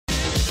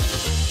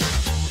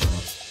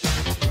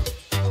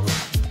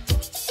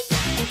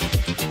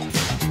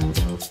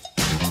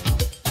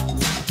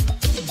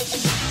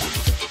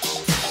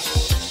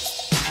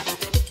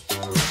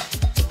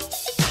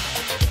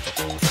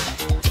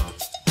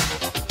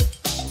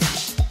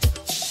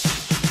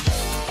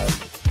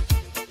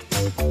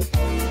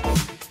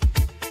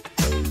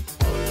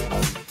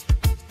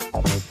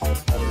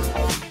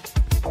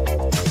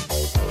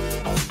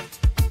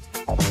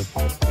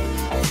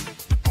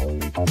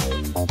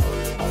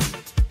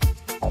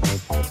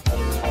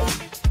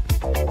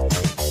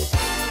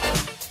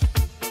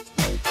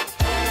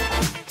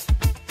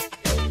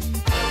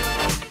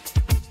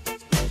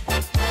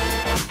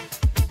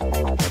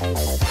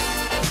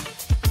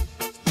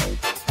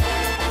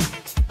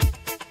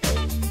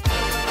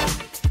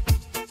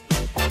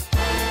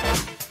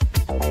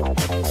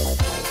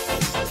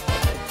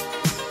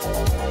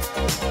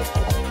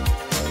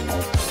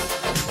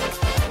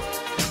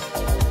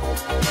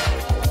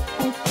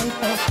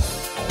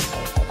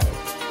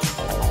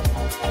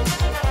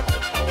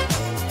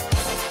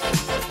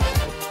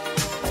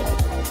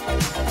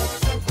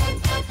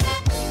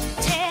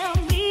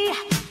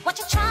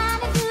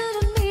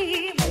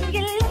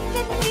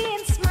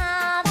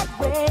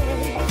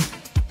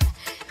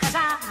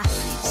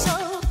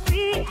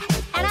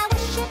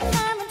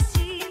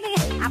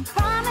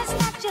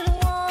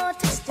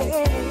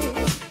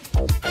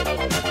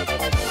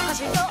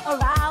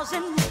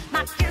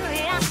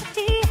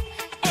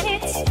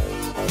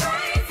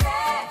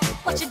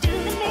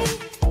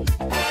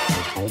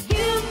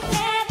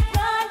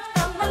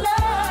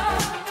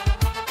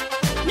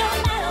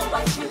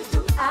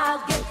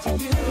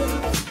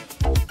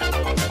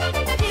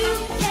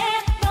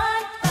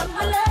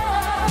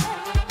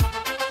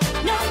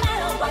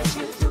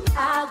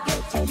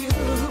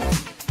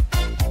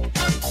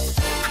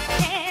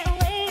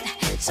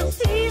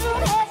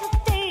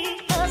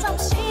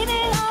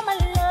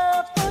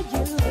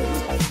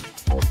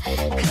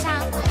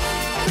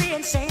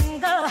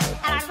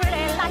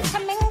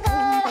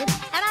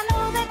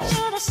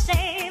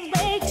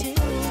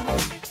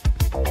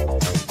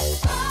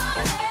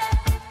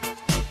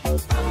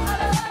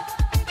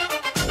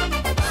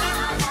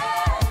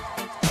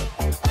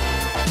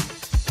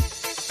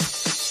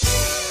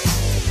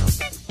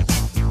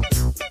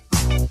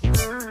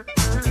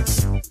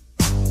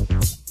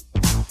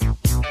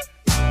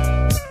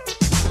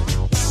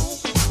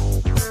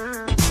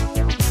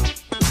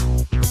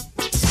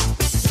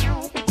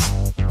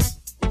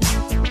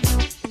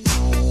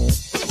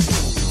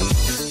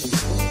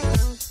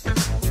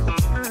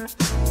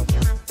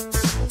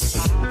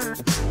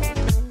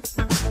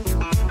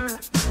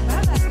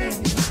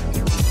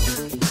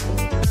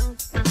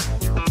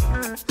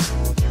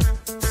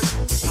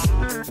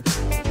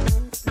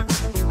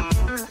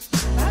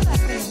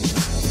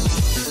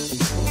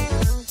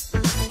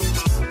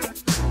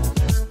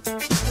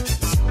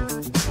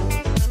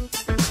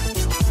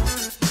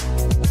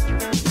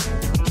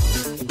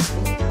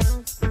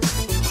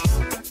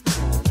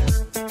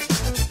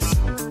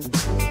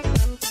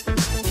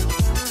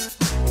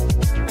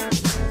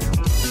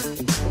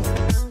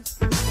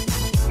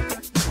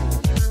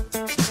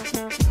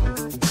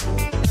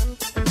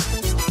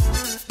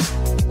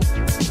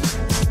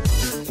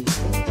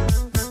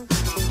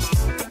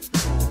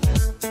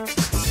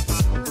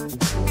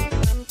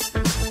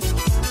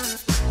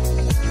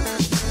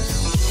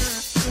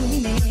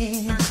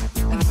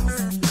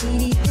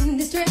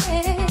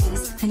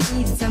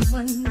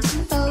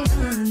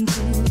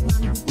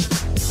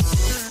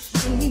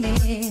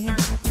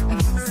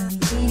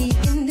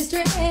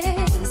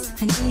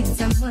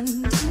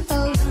someone to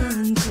hold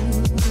on to.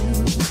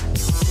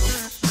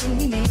 Give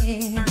me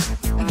there.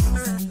 I'm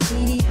so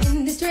deep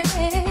in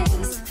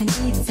distress. I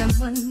need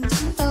someone to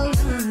hold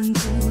on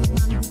to.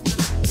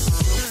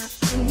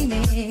 Give me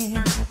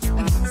there.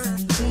 I'm so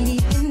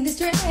deep in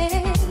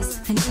distress.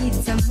 I need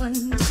someone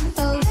to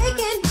hold. I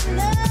can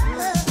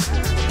love.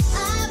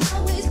 I've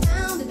always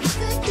found the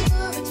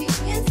security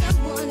in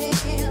someone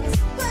else,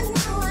 but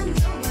now I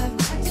know I've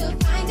got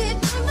to find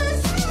it for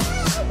myself.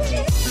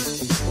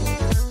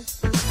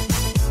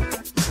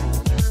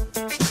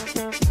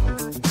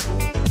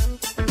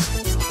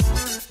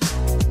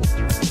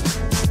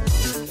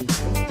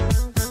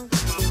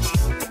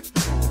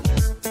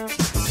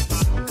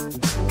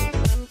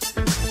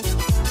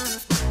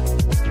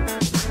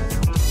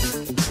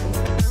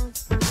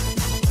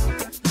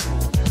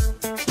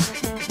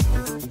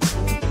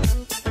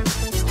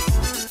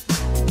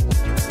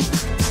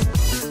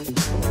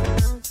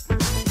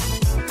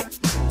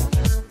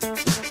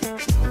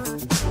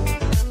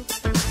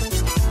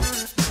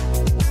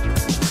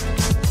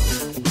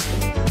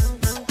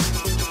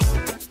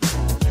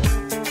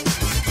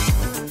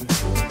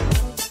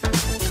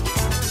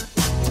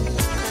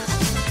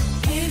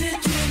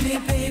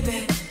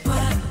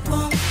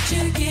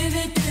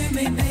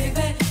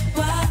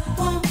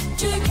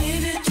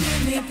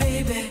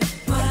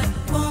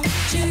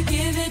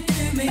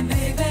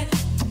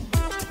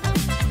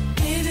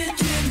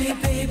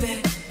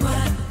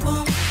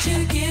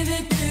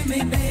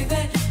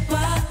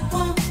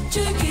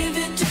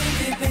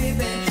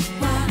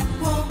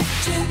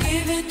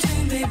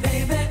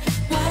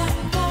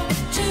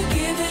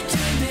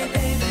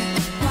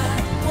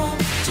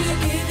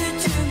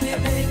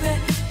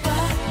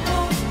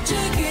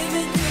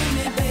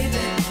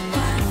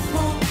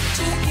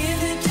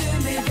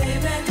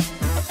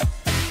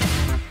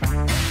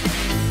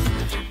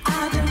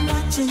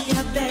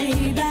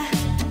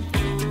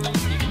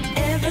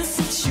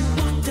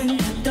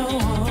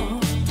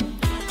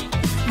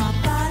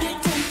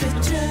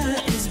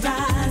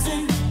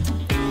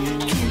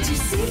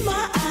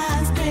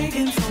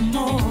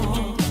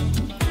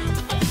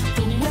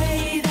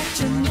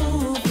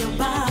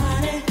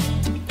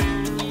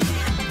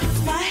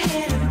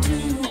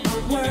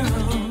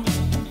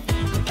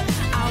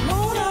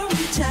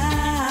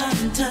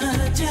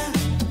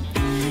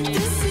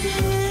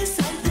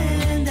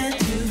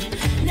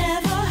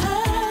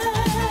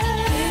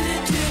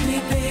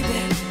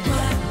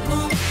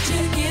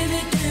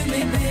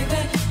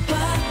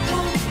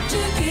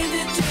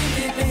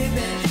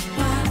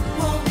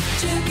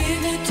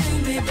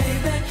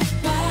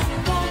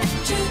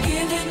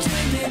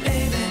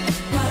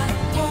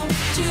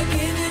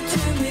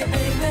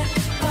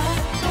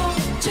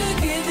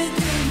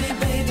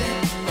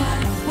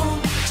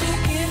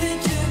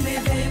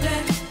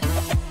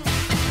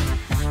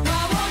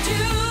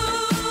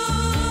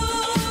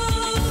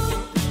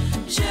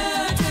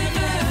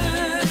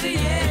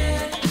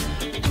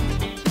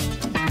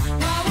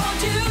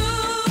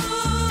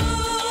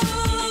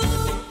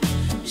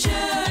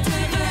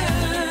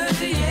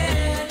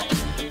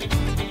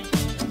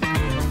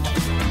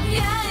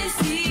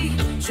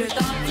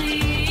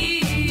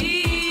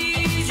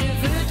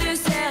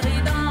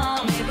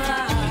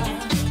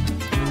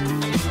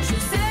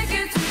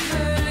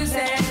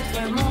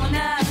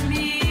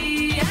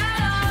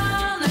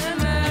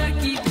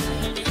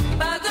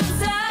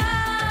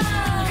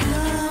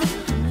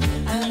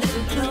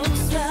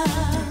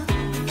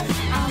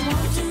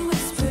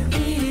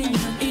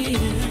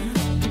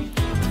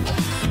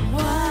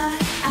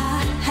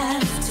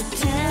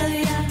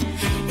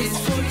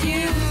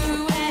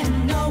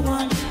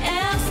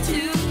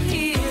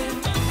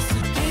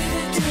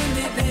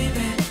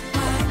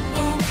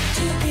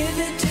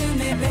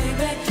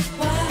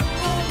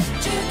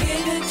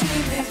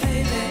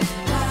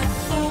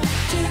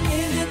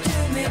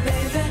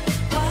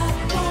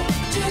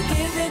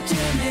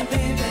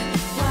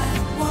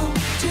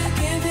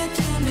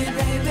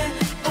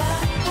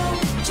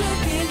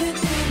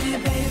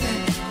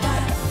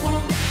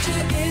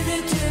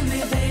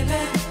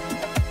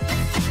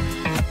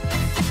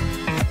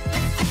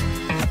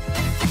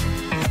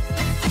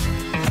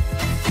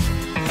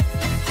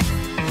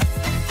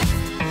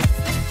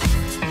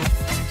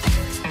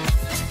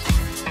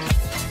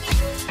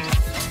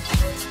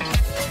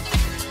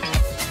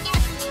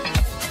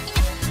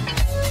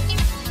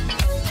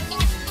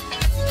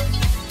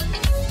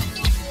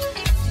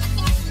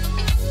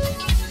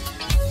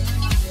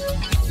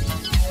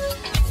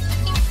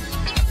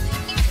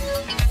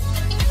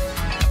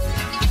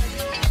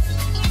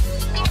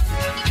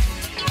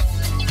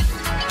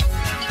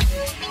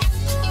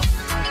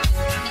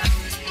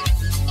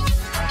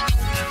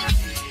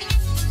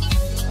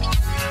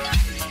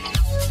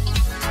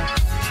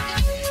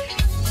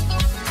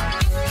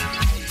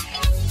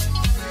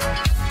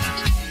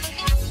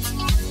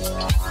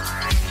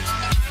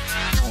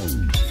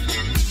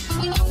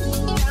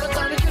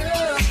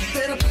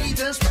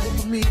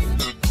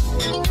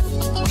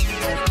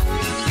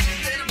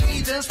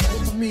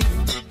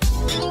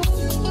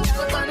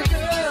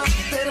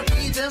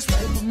 just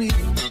right for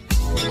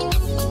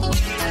me.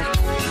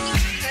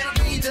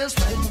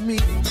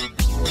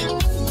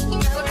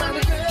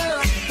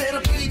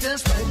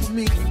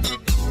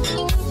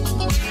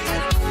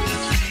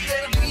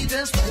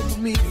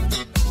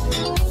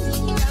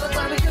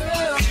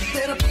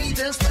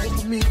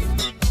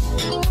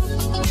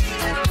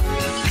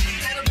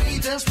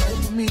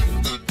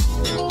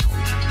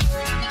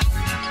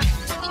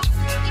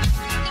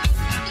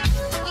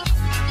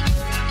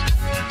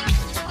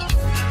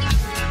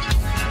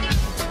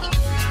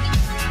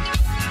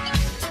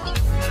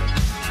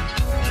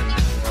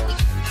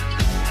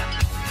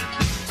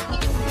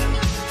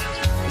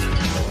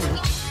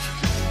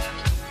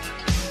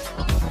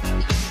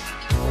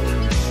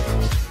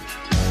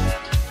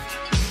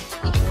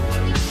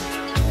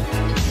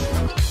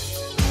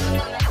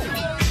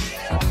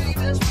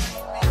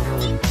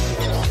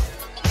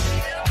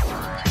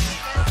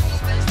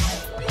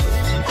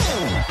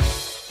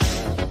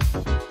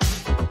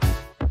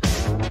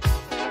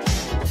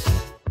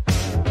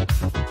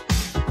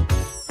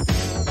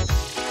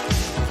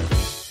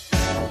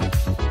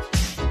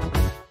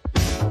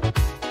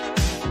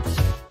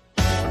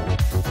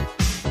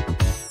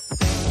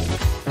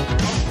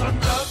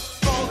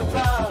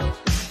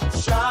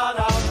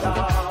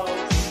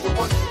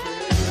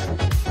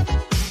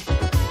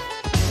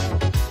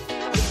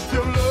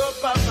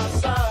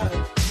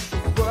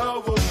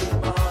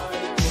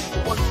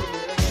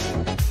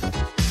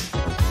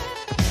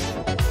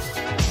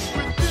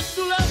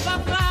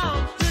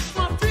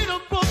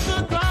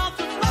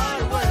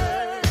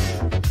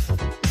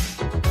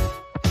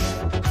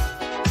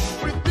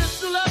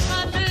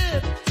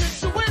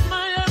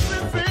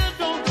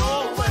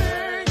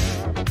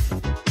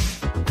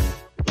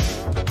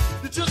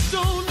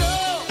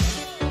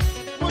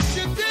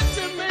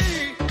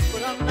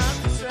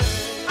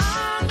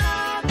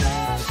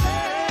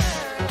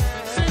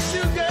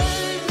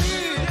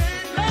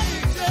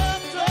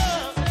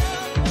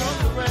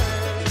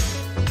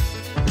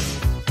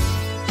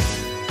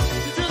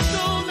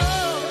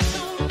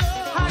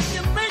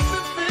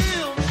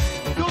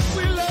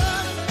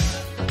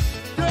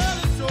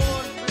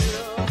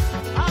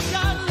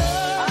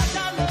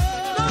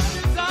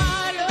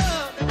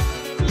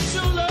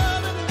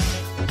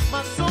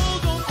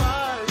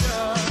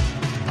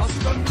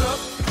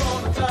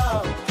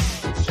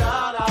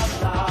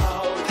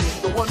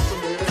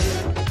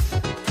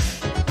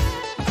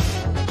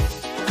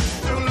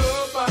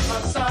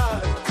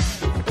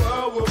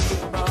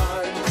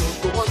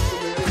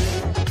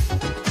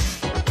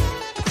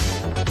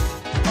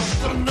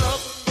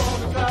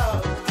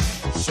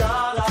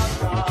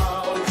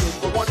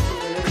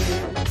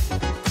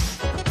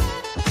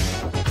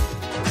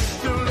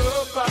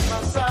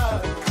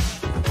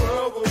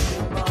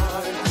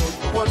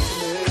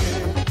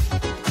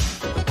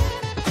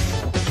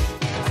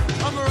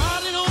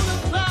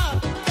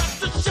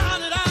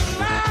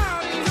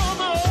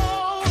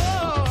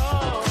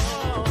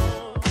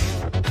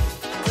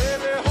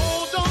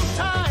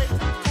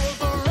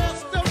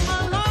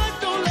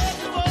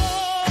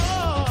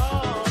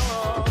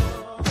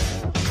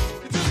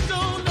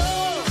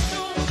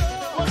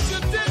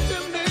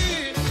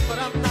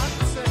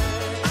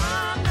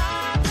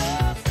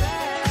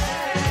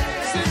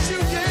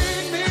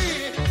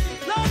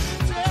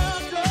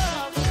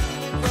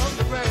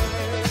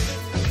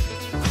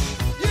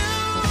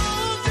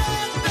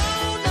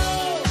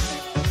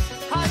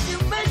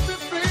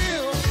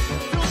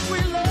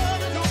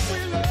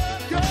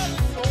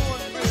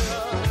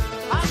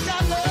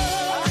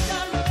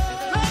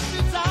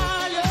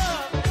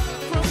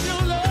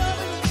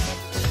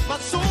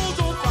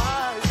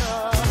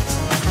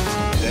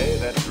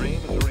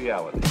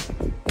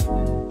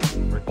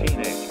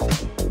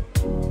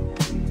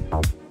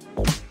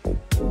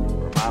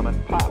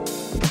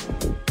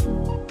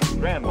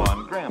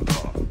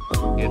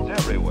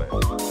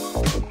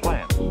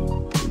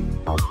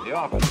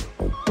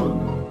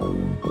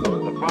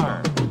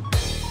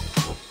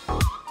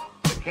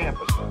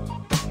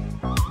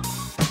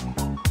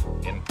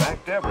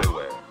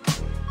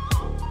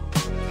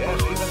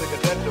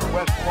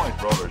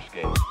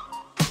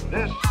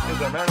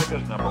 is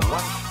America's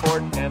 #1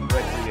 sport and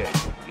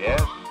recreation.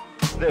 Yes,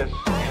 this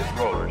is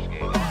roller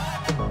skating.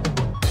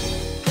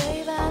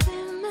 Babe, I've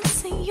been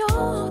missing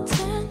your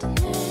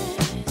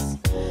tenderness.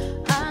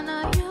 I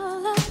know your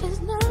love is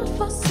not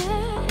for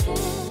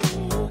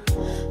sale,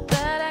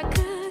 but I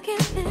could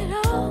give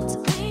it all to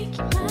make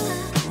you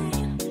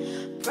mine.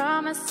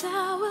 Promise I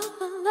will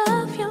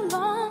love you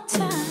long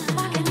time.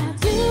 What can I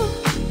do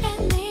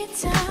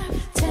anytime?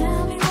 Tell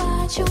me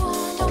what you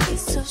want, don't be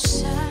so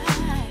shy.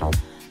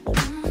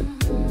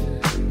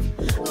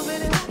 Oh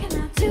baby, what can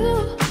I do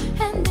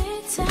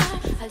anytime?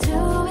 I do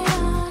it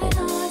on and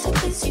on to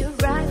please you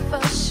right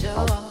for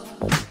sure.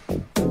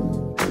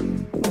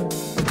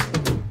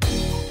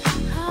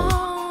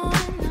 On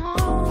and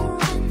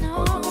on and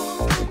on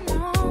and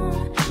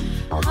on.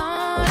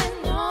 On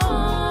and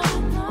on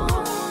and on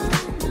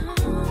and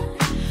on.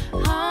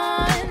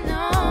 On and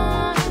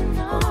on and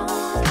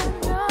on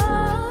and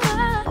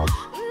on.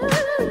 Ooh,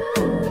 hey,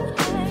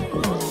 hey.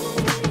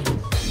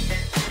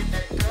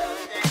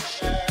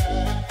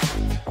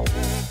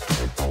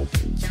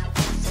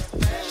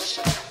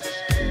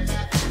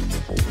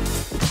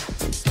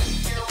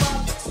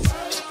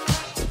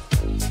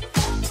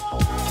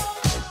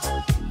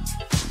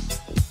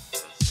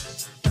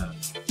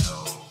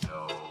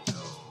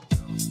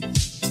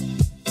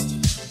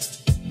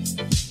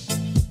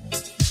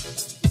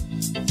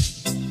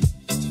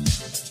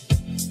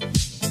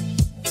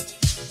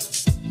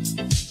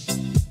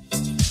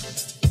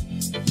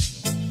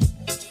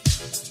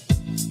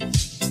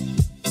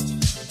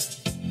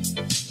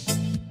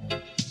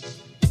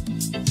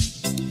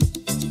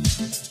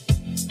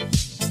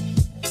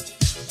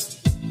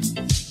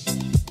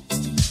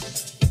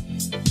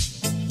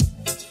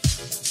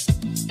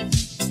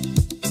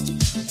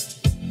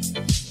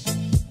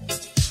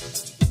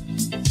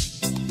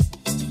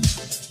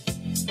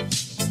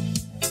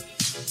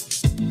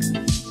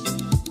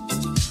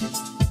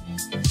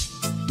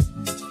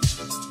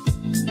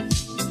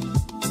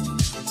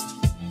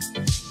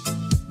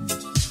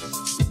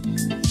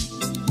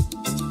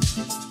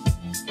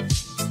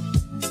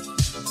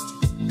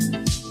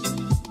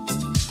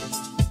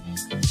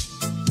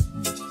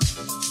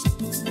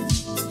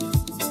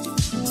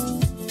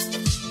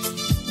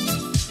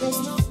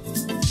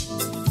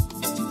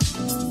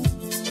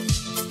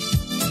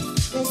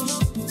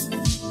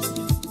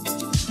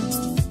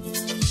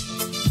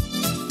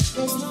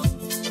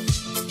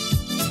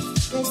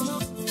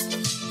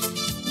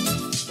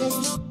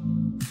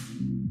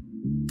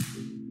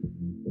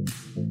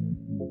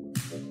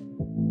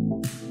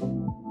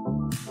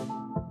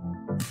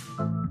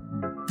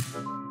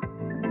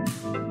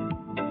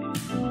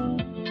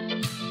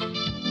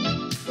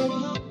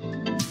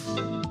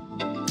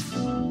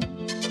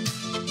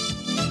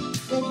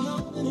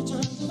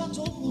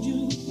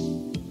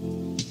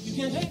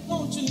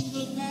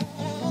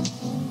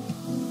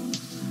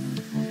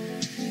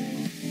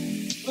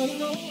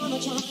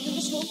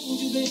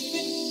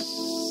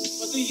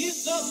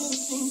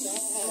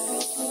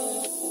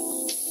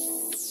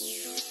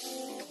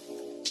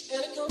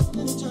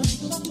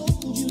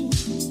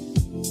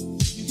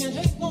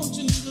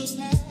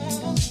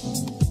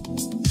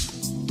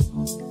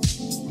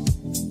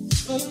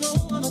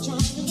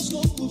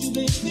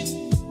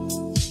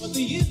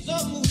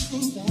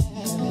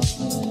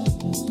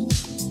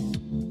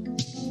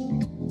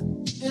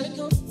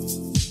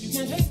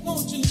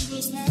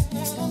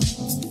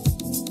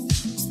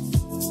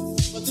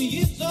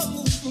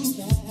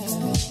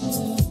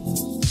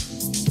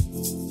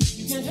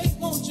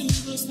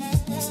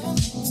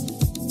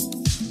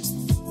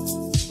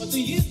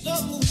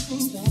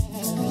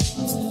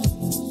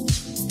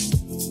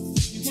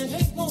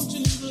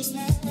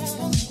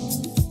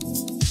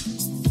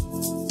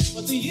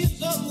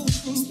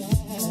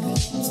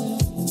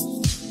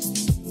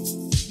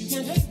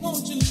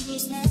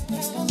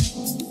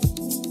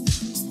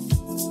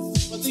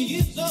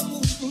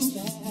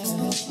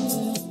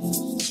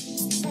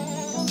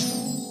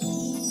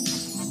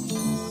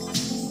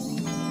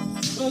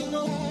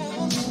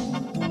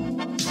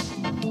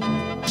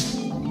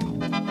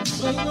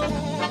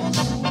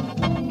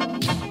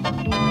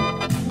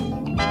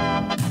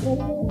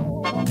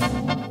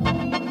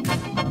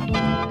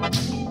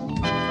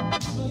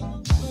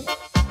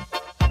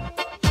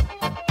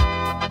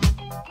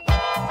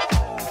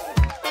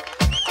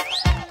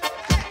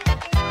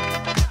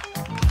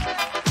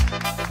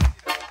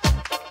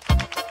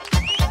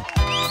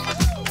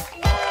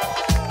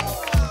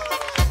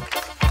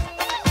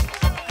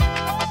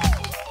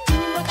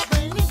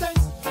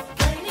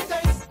 Rainy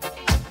days,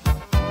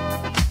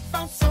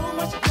 found so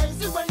much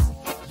crazy ways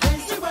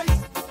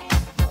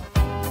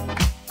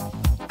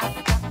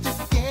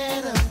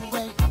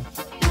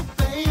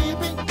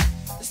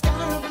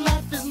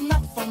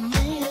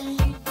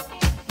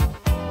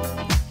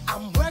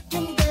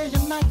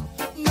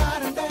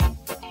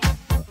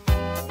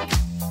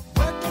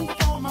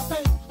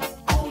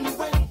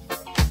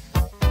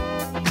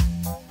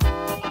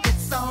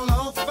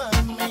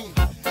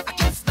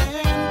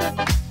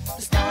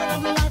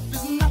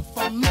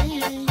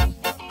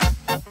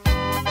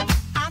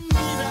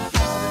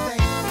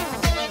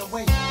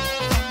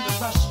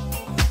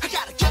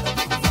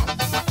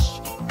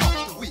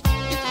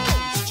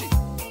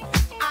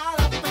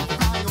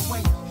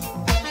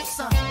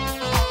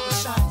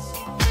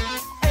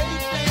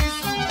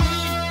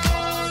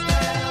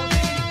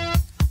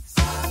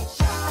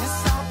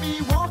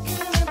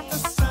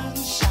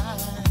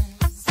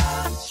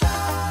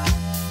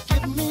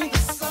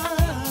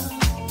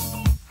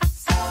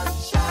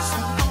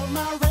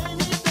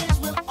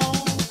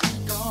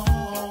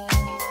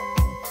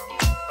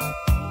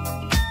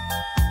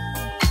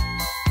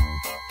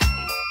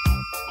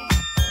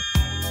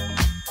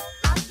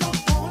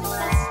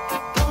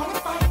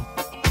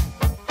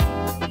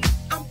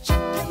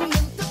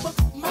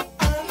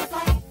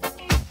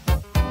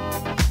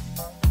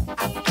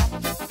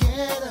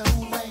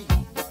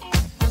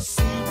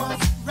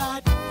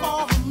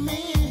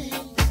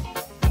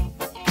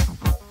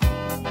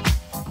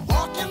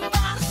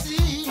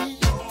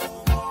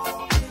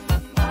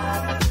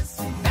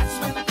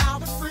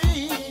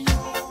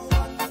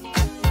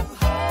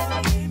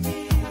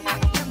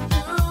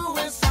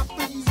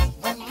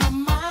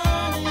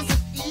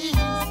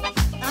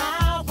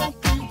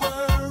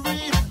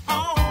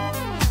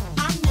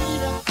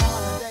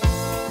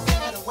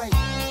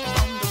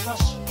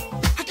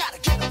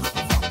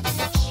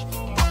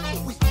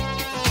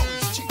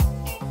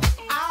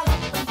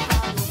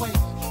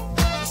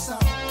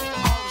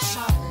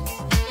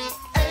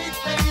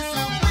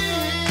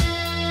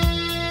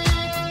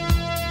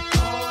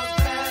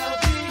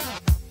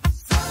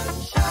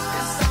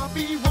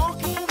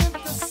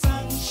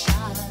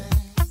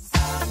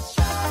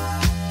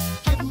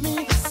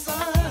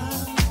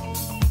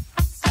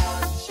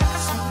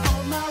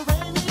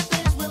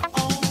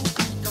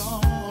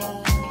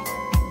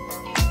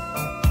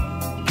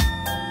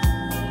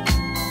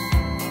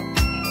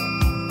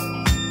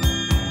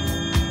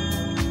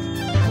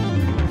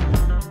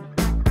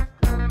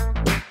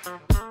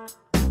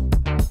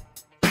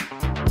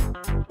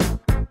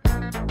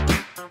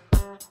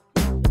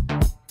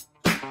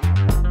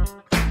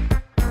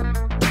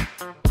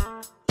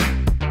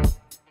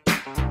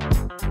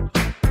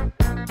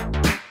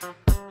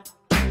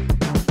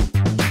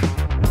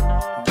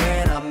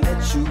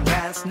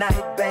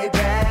baby.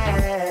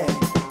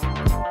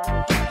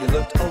 You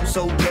looked oh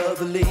so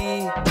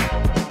lovely.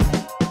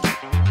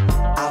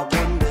 I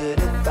wondered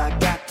if I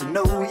got to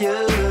know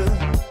you,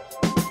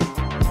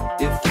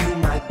 if you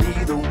might be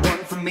the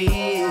one for me.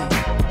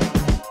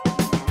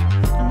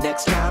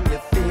 Next time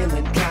you're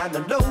feeling kinda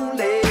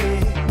lonely,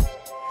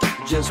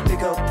 just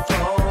pick up the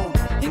phone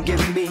and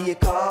give me a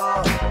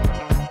call,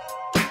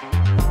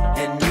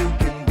 and you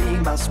can be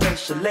my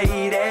special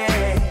lady.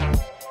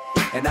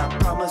 And I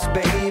promise,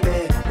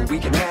 baby, we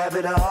can have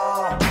it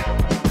all.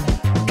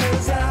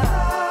 'Cause I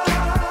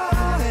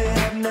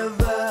have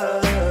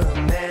never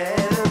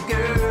met a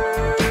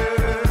girl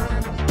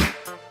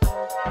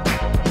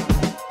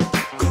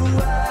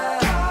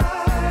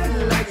quite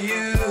like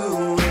you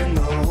in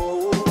the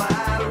whole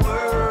wide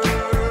world.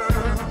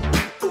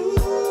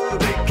 Ooh,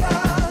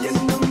 because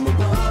you're number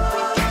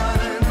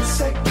one,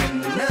 second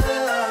to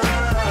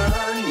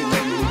none. You're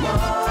number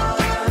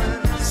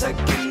one,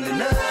 second to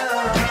none.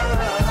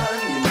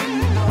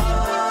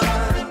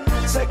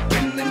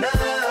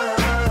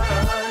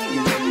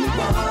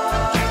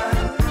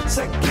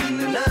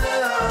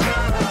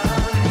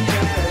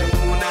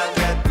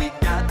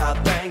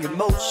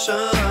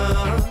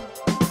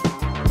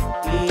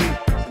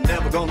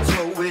 Never gonna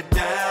slow it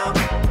down.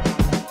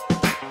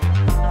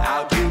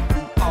 I'll give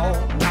you all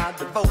my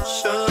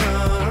devotion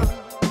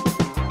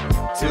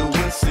till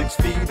we're 6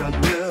 feet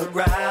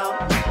underground.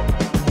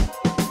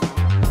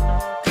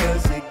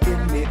 'Cause you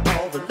give me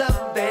all the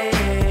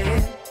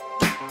loving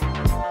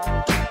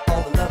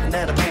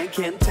that a man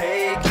can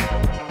take.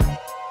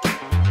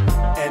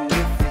 And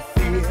if you're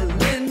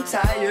feeling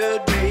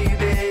tired,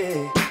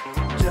 baby,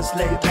 just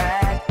lay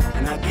back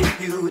and I'll give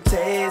you a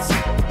taste.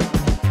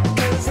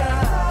 'Cause I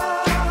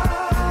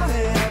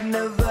have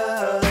never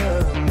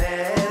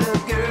met a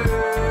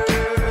girl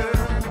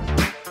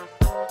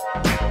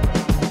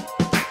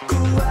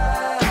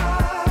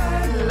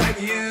quite like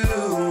you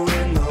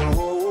in the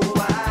whole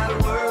wide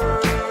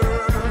world.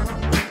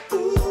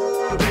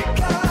 Ooh,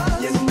 because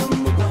you're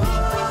number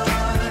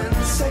one,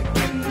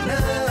 second to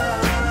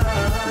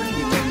none.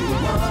 You're number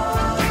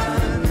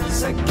one,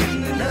 second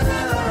to none.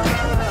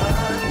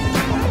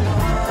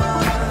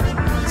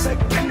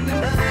 Second to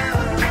none.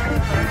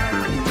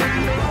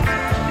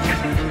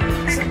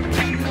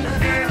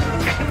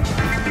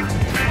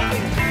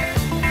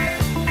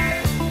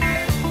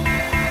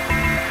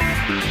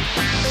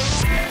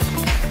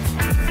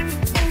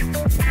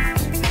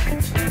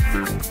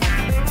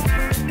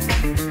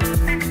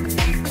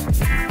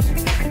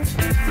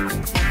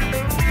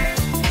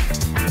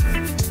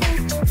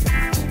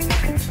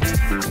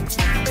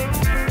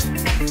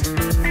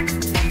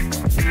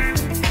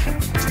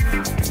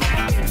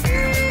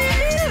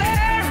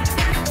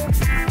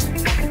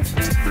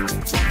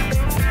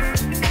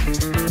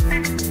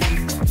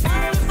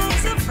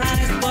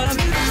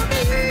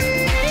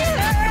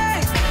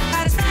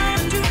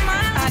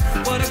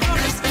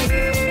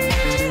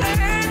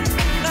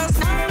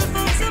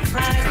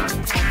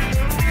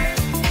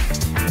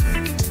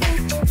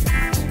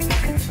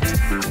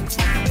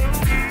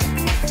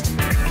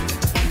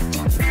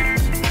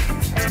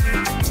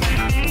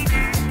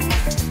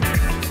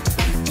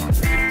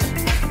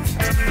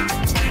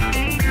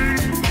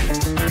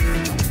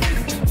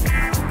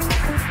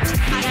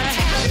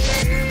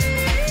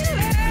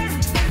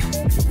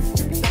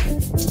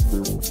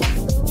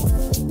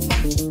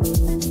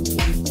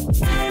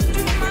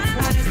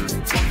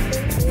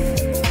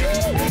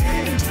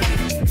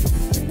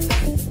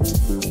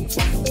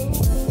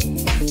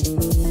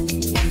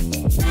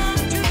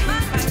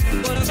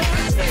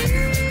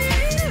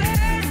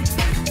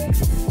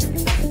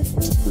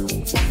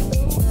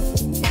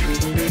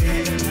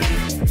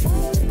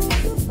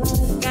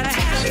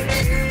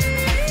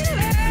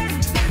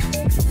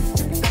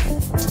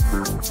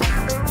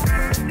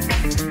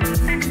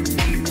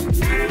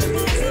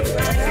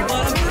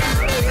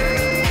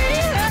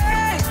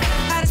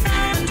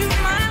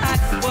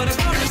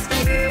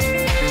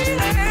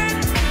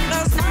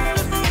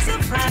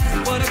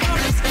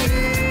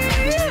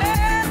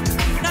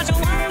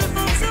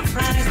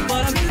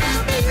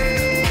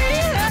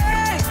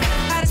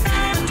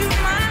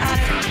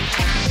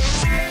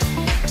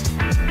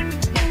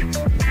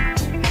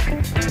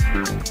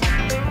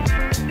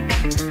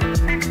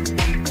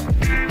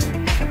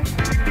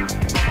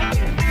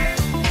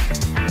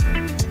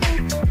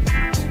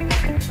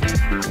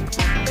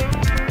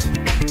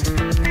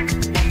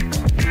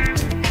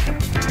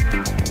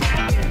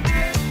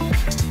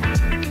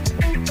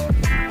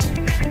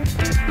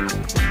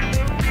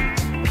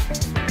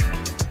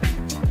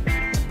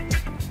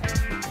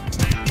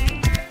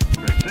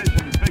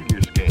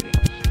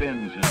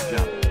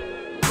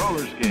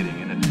 roller skating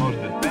in its most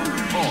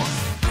advanced form.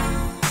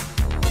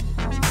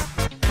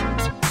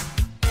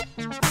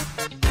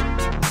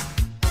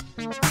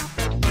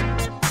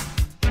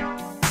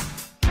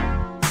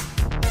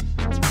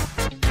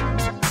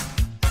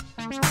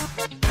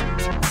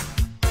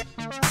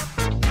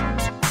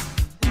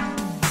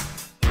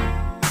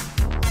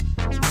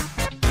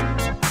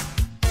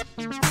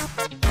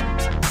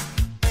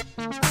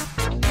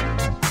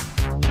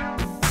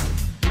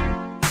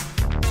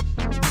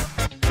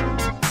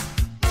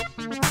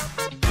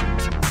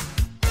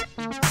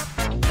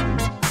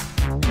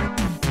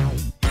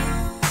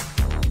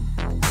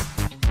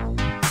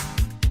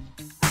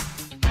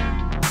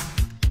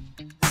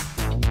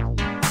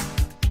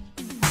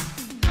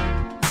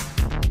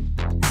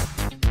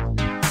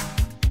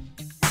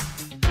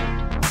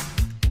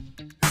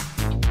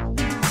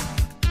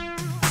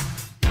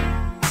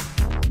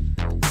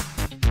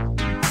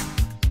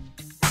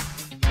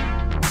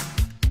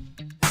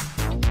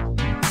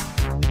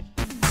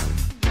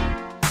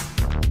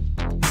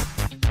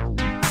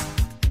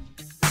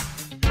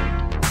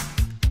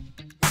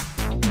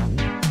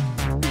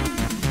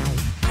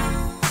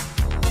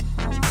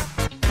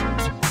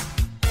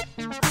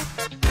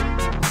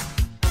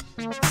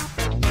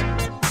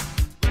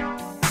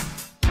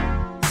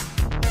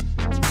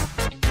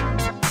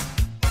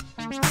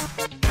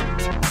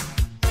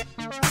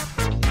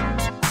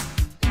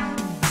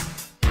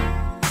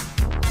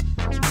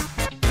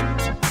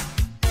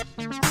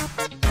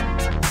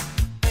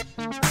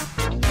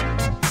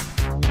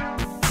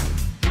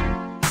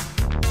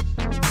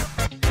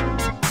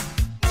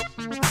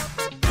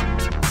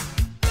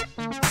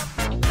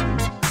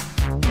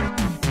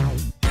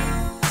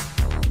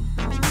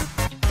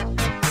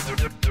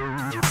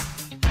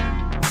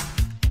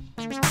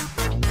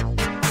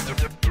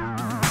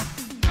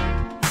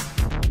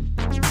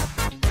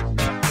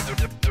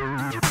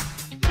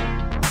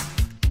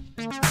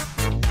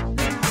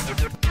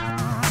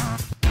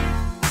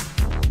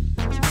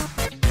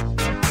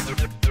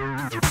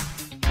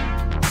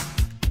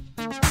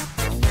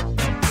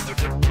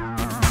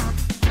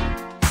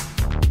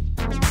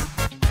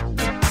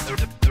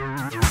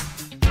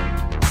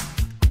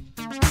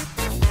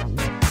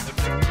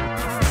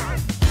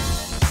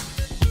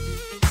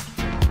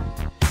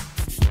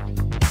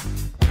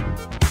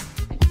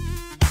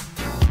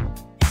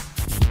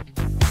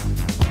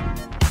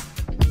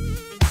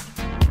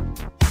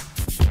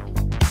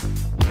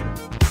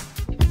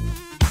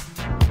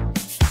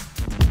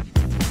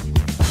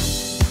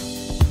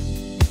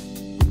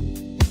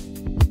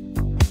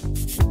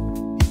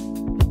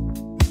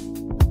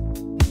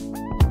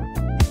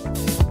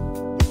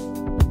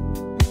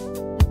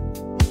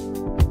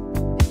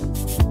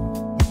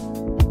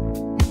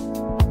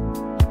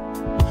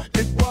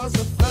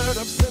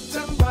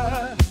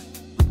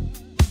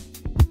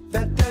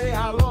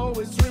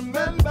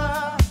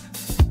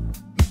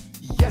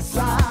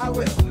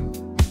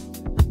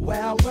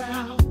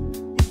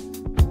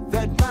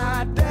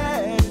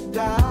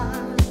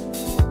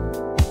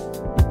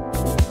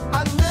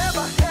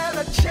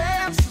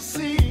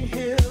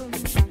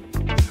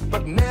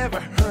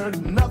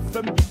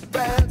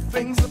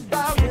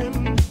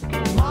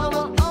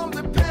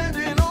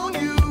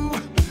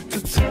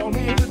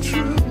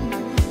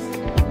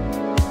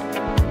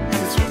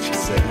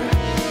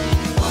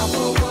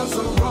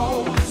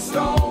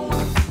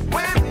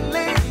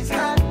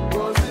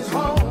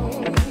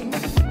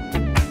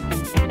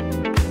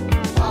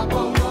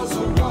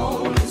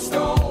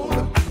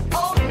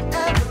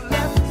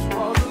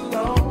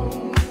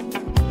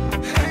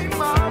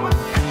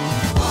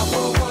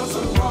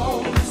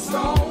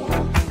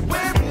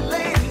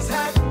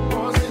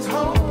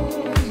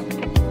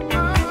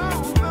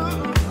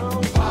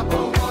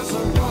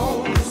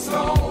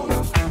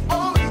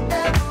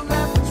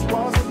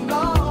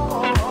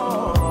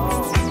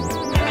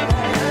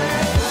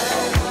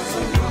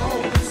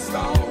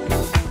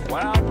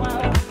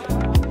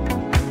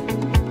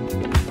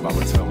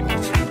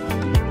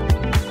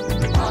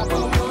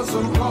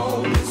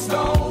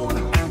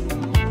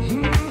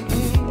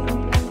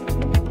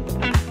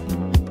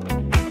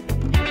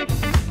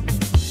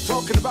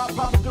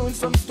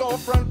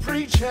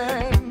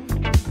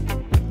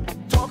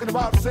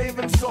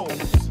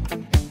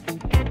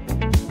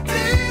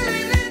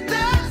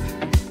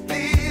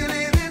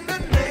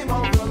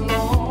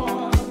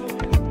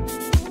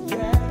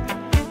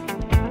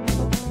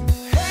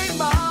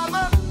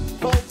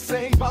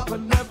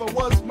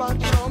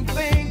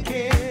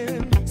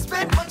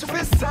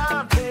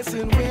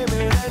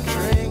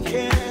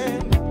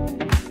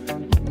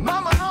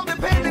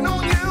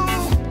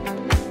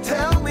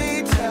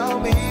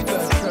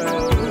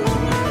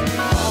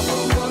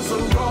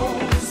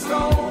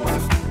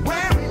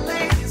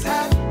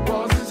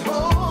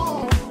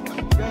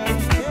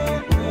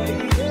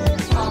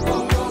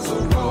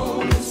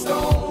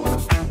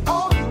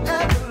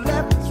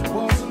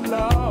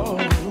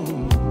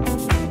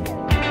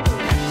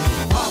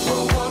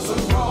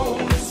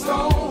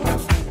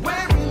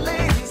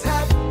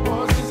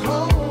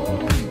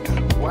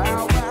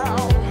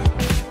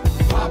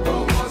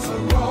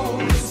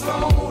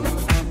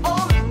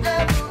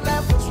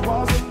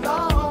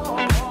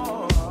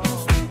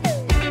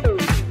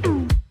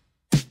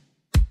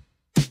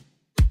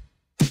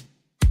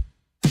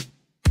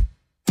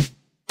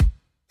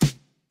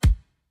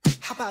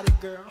 about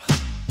it,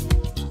 girl?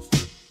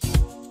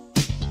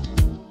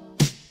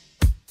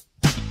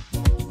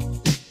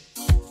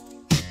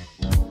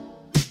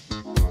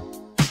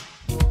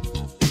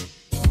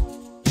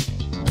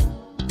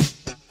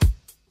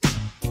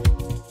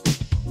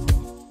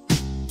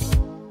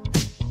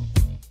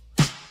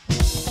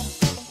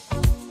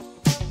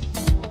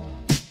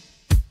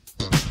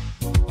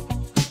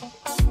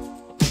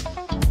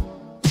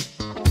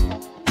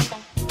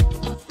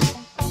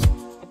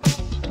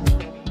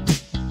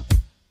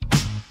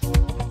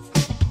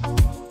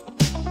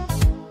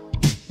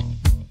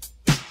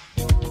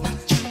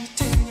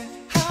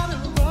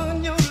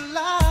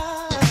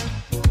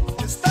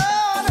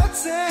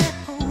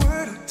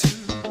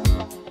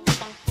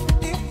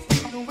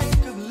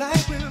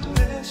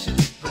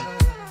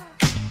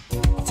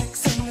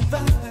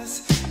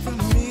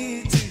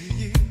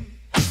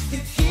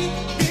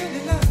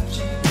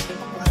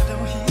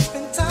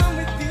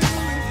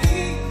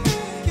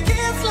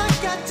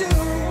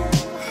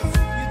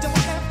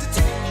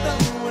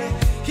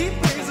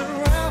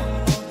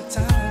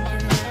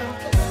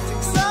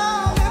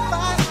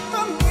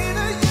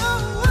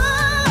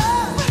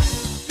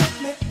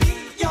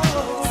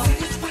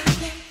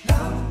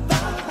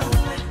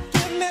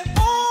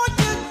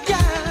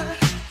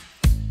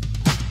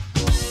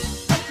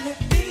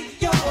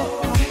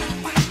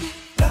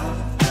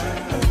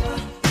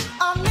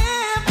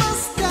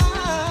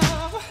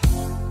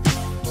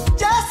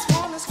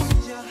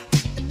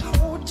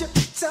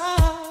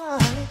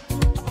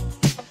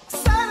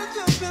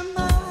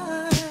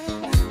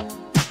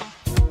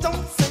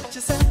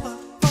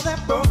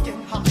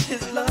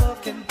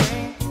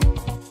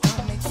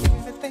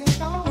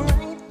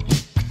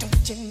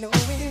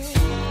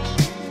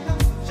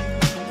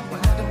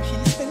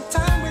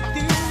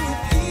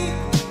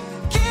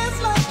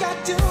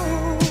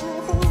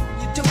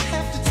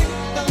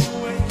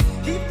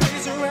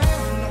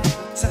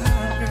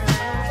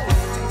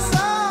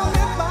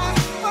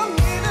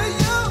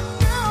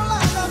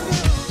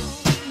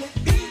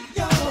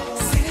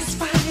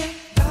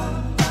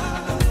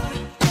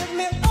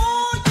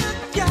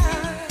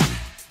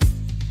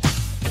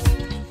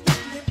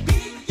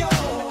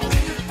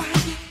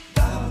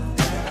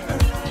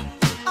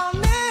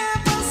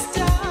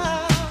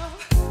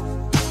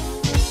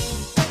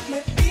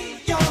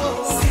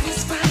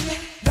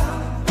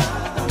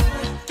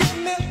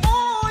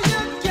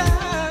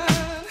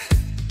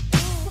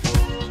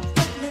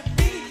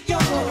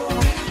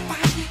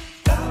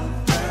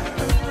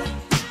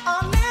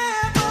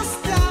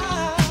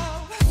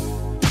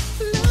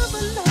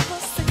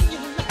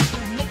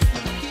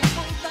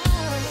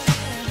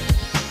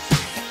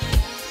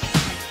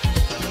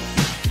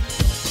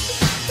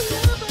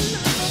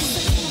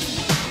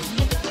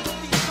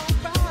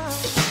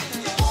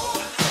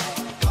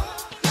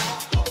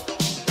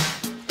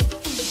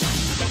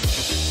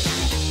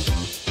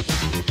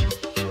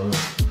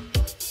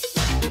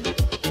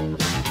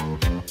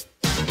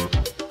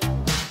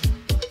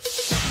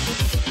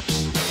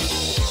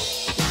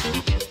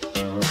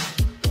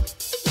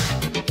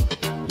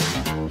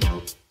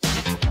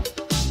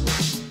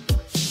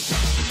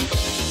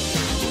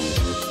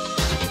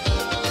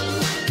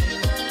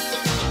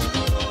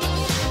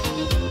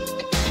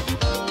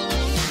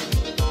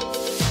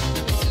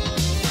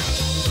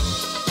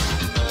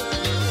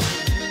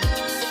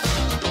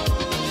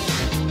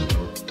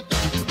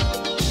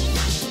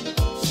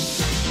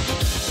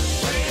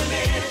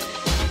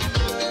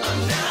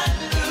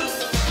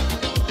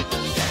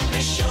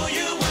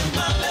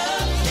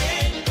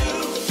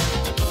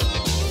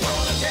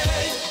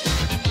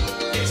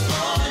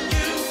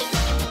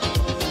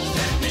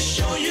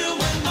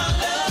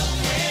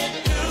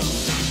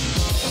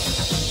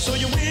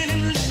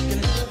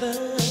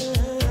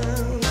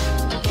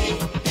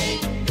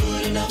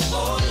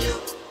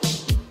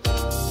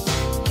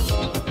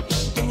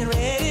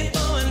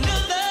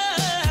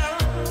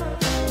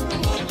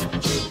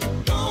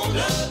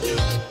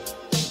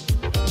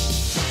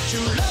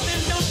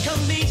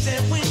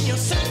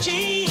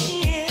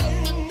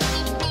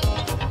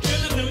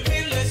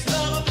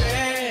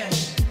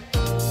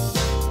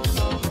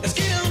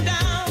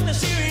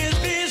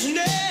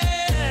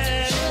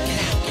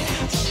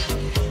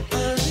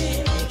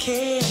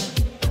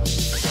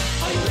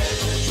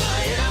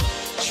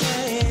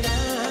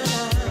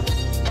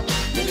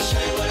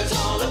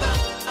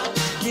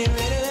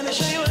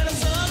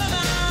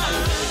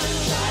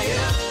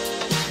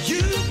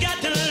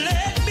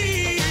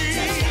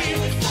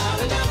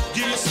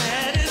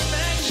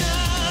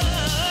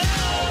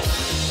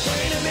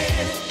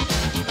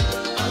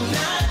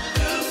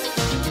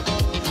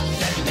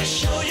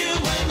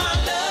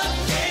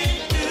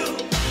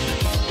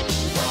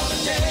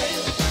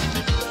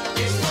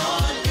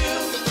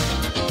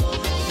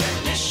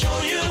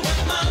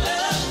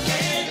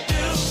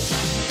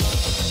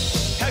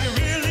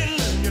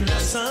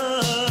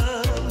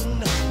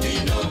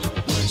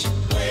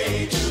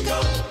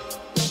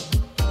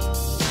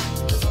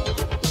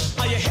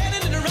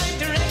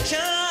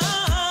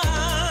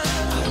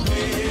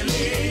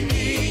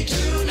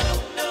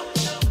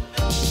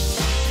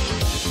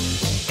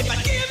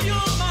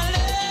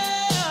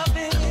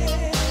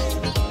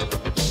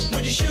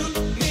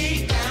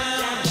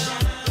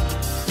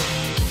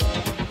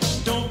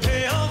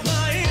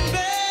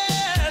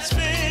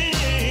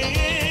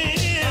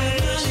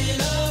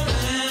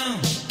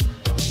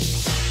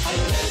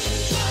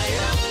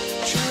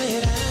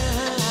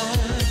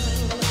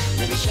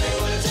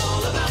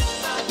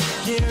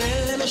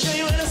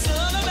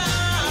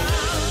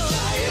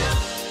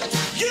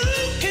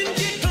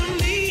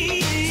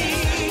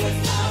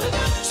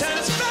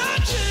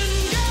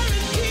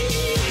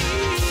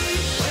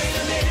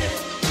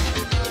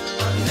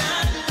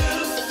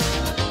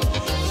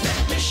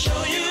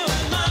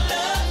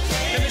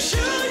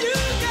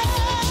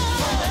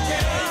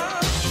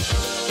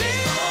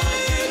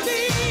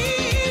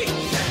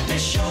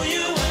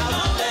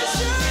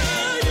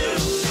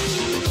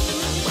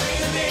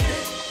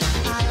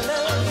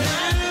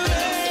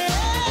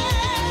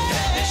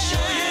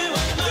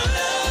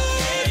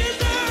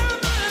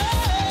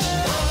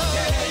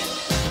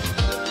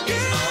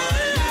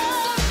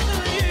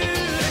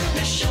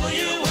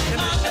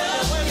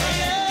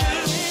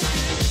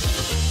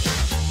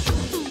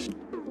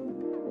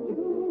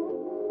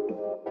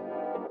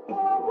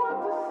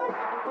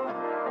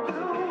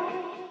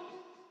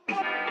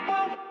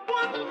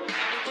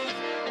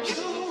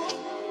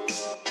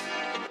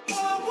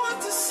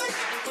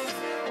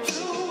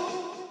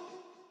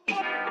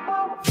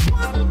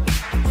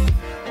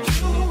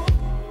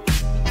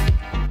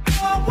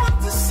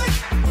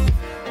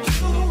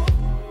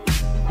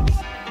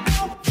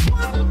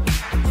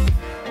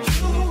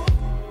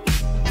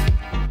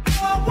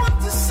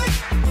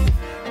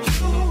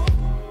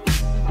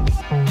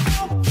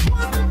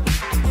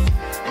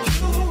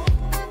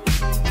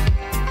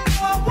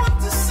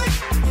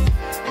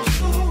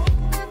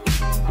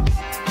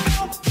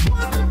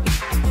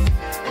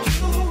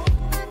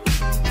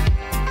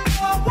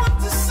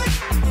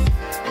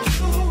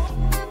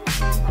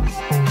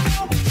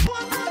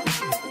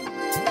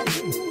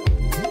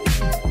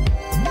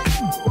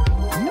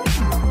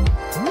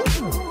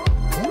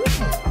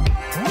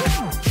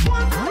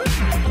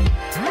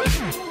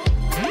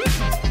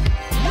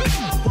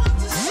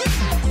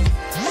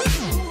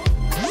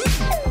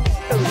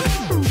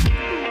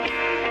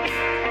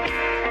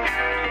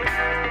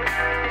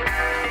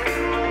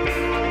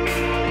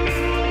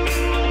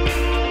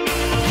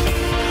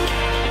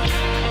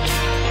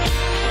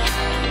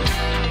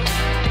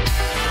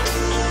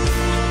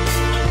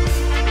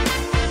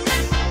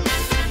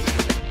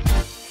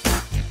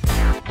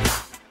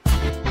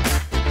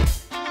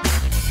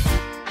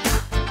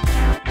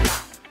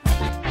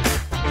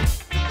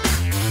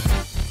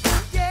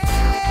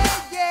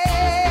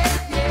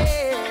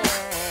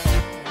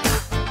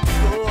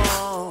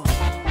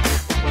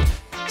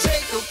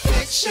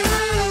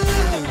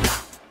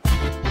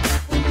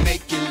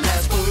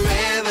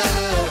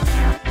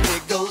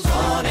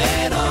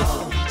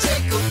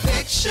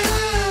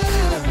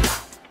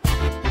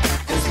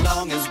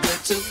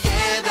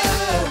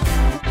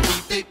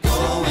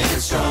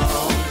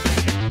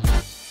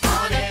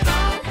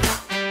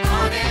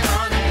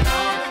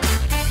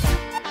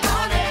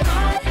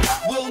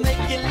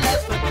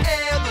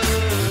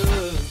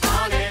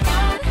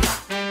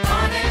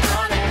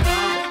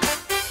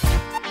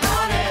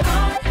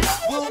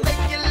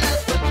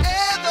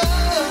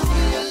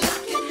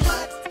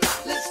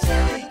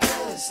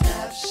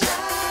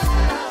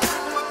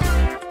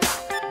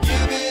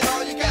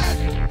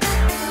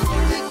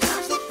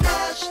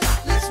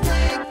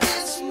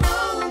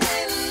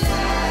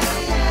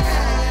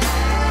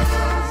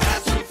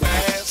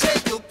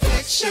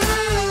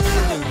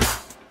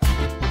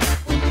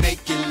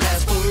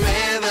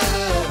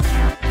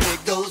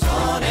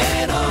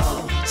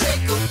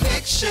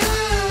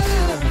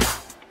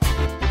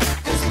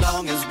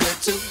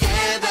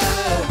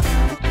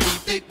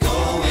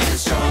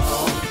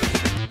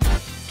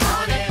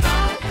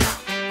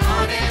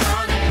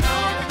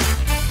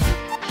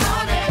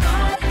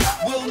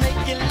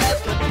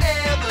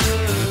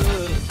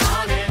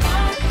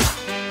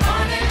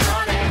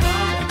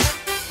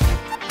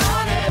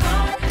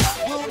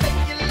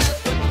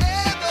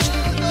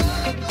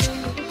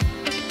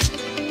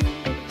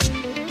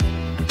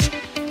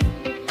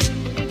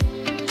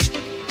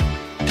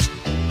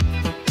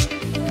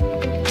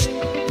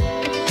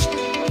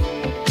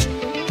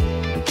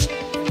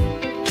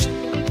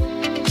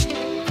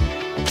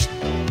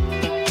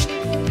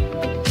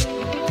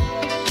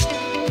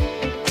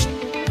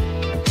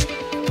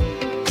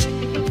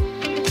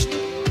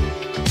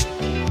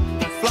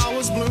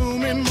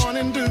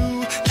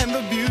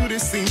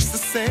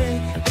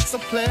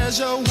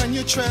 Pleasure when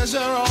you treasure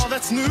all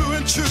that's new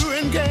and true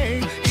and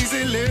gay.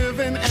 Easy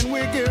living and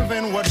we're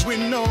giving what we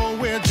know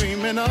we're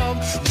dreaming of.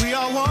 We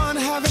are one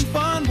having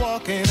fun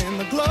walking in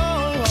the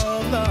glow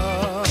of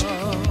love.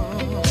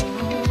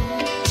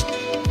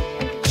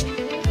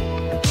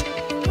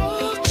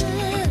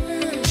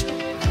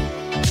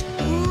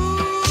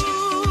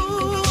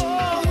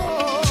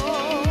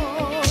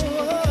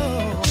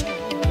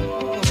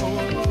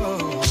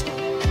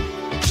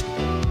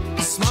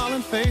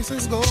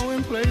 Faces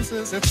going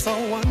places, it's so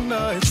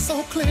wonder, it's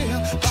so clear.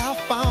 By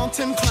a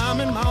fountain,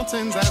 climbing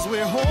mountains as we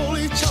hold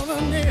each other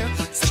near.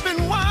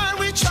 Sipping wine,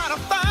 we try to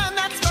find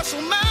that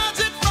special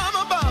magic from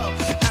above.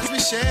 As we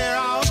share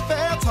our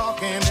affair,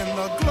 talking in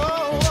the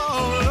glow of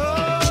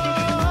love.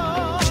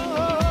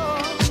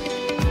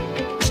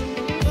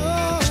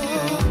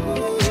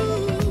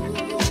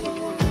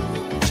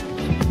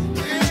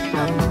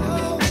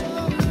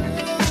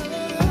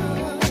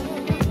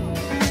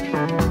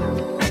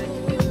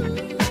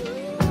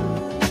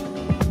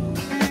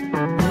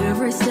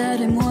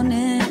 Saturday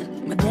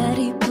morning, my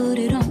daddy put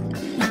it on.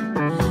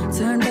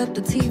 Turned up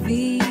the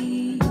TV,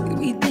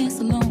 we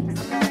danced along.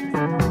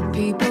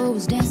 People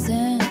was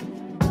dancing,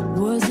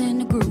 was in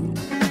the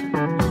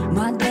groove.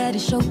 My daddy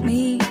showed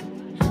me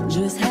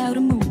just how to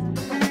move.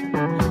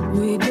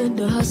 We did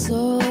the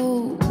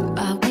hustle,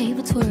 I gave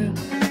a twirl.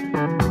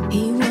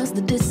 He was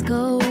the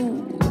disco,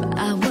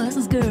 I was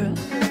his girl.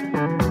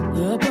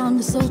 Up on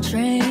the soul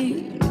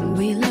train,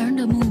 we learned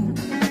to move.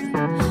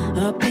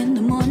 Up in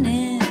the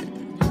morning,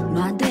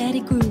 my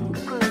daddy grew.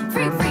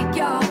 Freak, freak,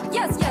 y'all,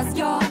 yes,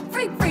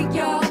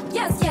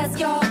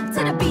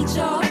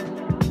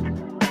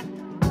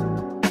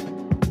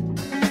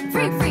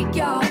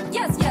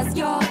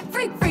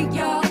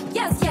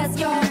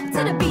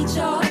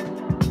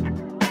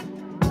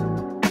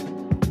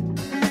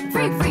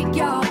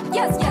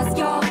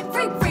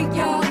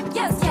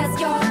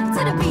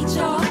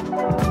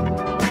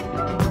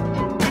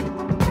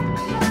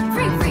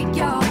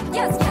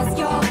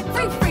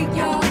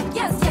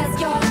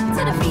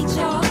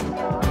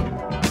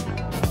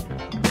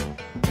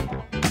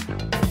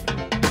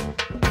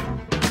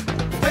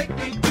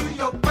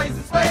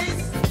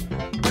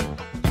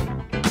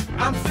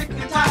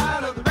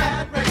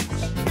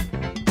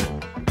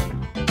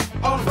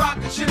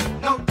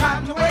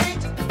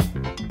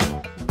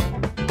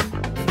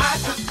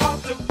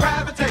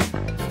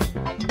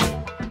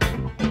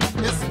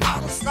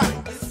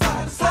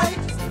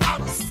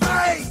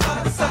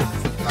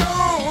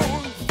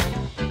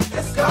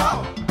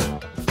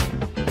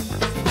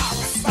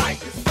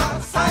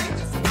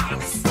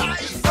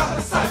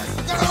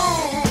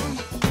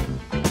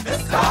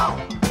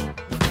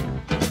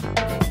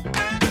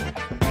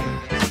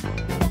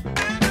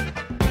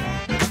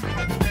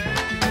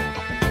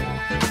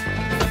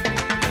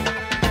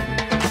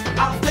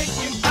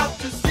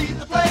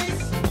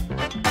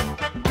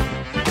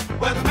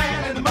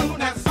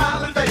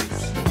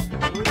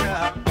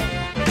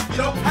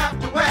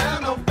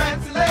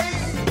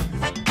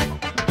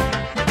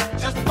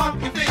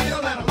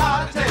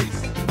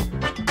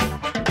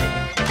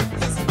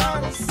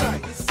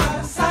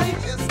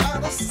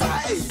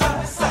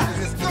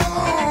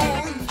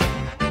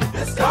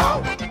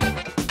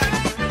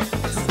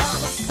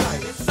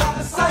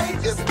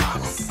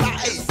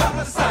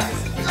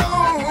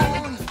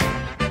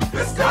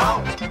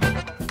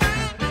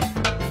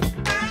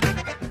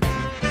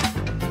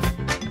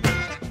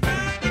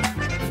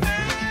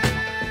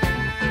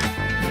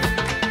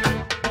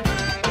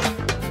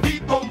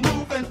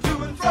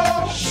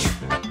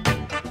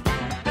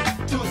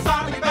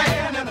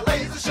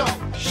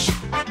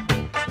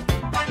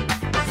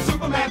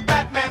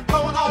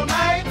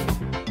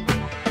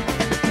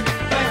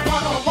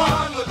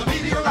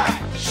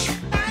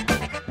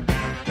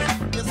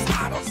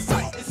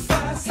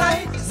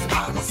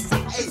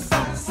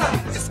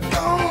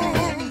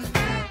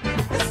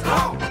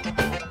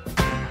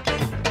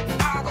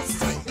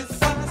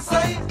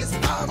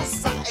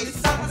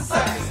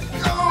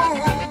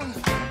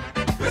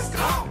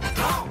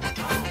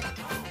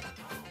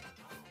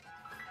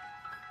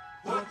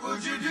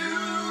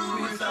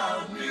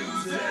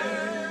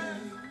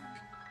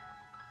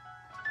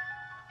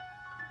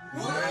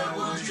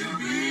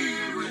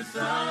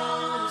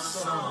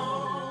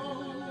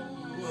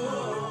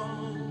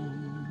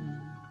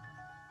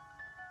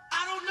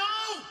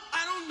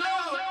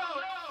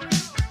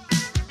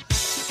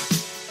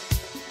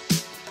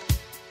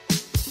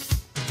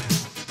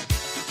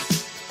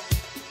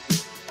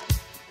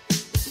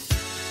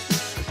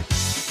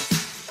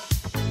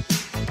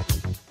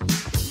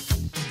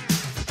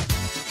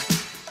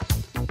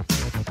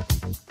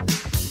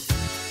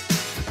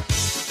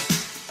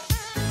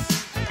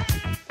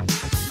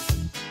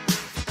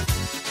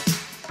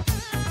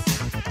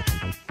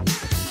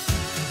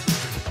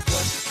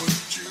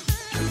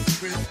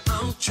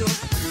 your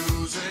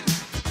music?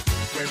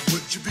 Where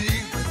would you be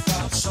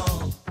without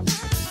song?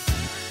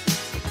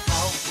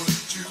 How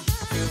would you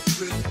live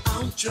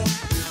without your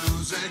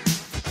music?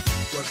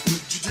 What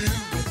would you do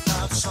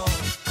without song?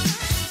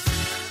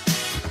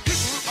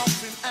 People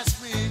often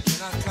ask me,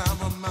 can I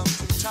climb a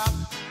mountain top?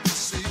 I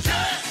say,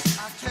 yes,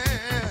 I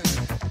can.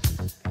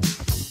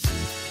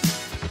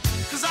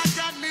 'Cause I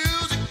got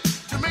music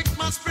to make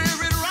my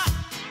spirit rock.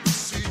 I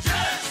say,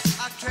 yes,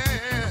 I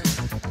can.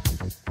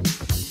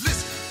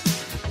 Listen,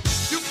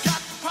 you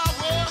got the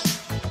power,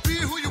 be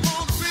who you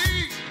want to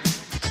be.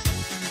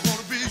 You want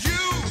to be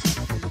you,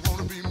 you want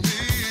to be me.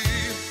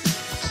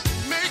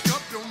 Make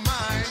up your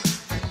mind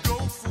and go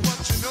for what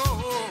you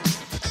know.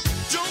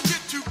 Don't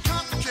get too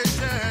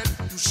complicated,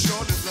 you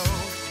surely know.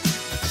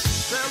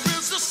 There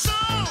is a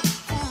song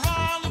for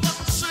all of us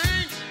to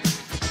sing.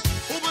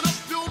 Open up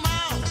your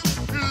mouth,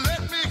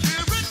 let me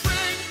hear it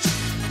ring.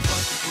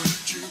 What would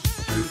you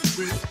do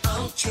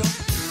without your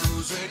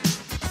music?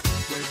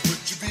 Where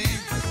would you be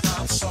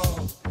without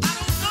song? I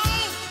don't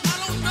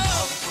know.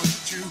 How would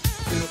you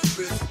live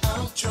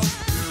without your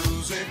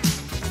music?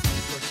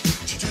 What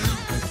would you do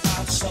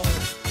without song?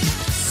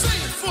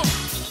 Sing it for me.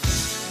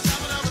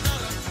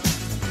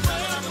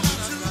 What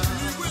would you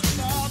do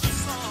without the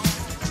song?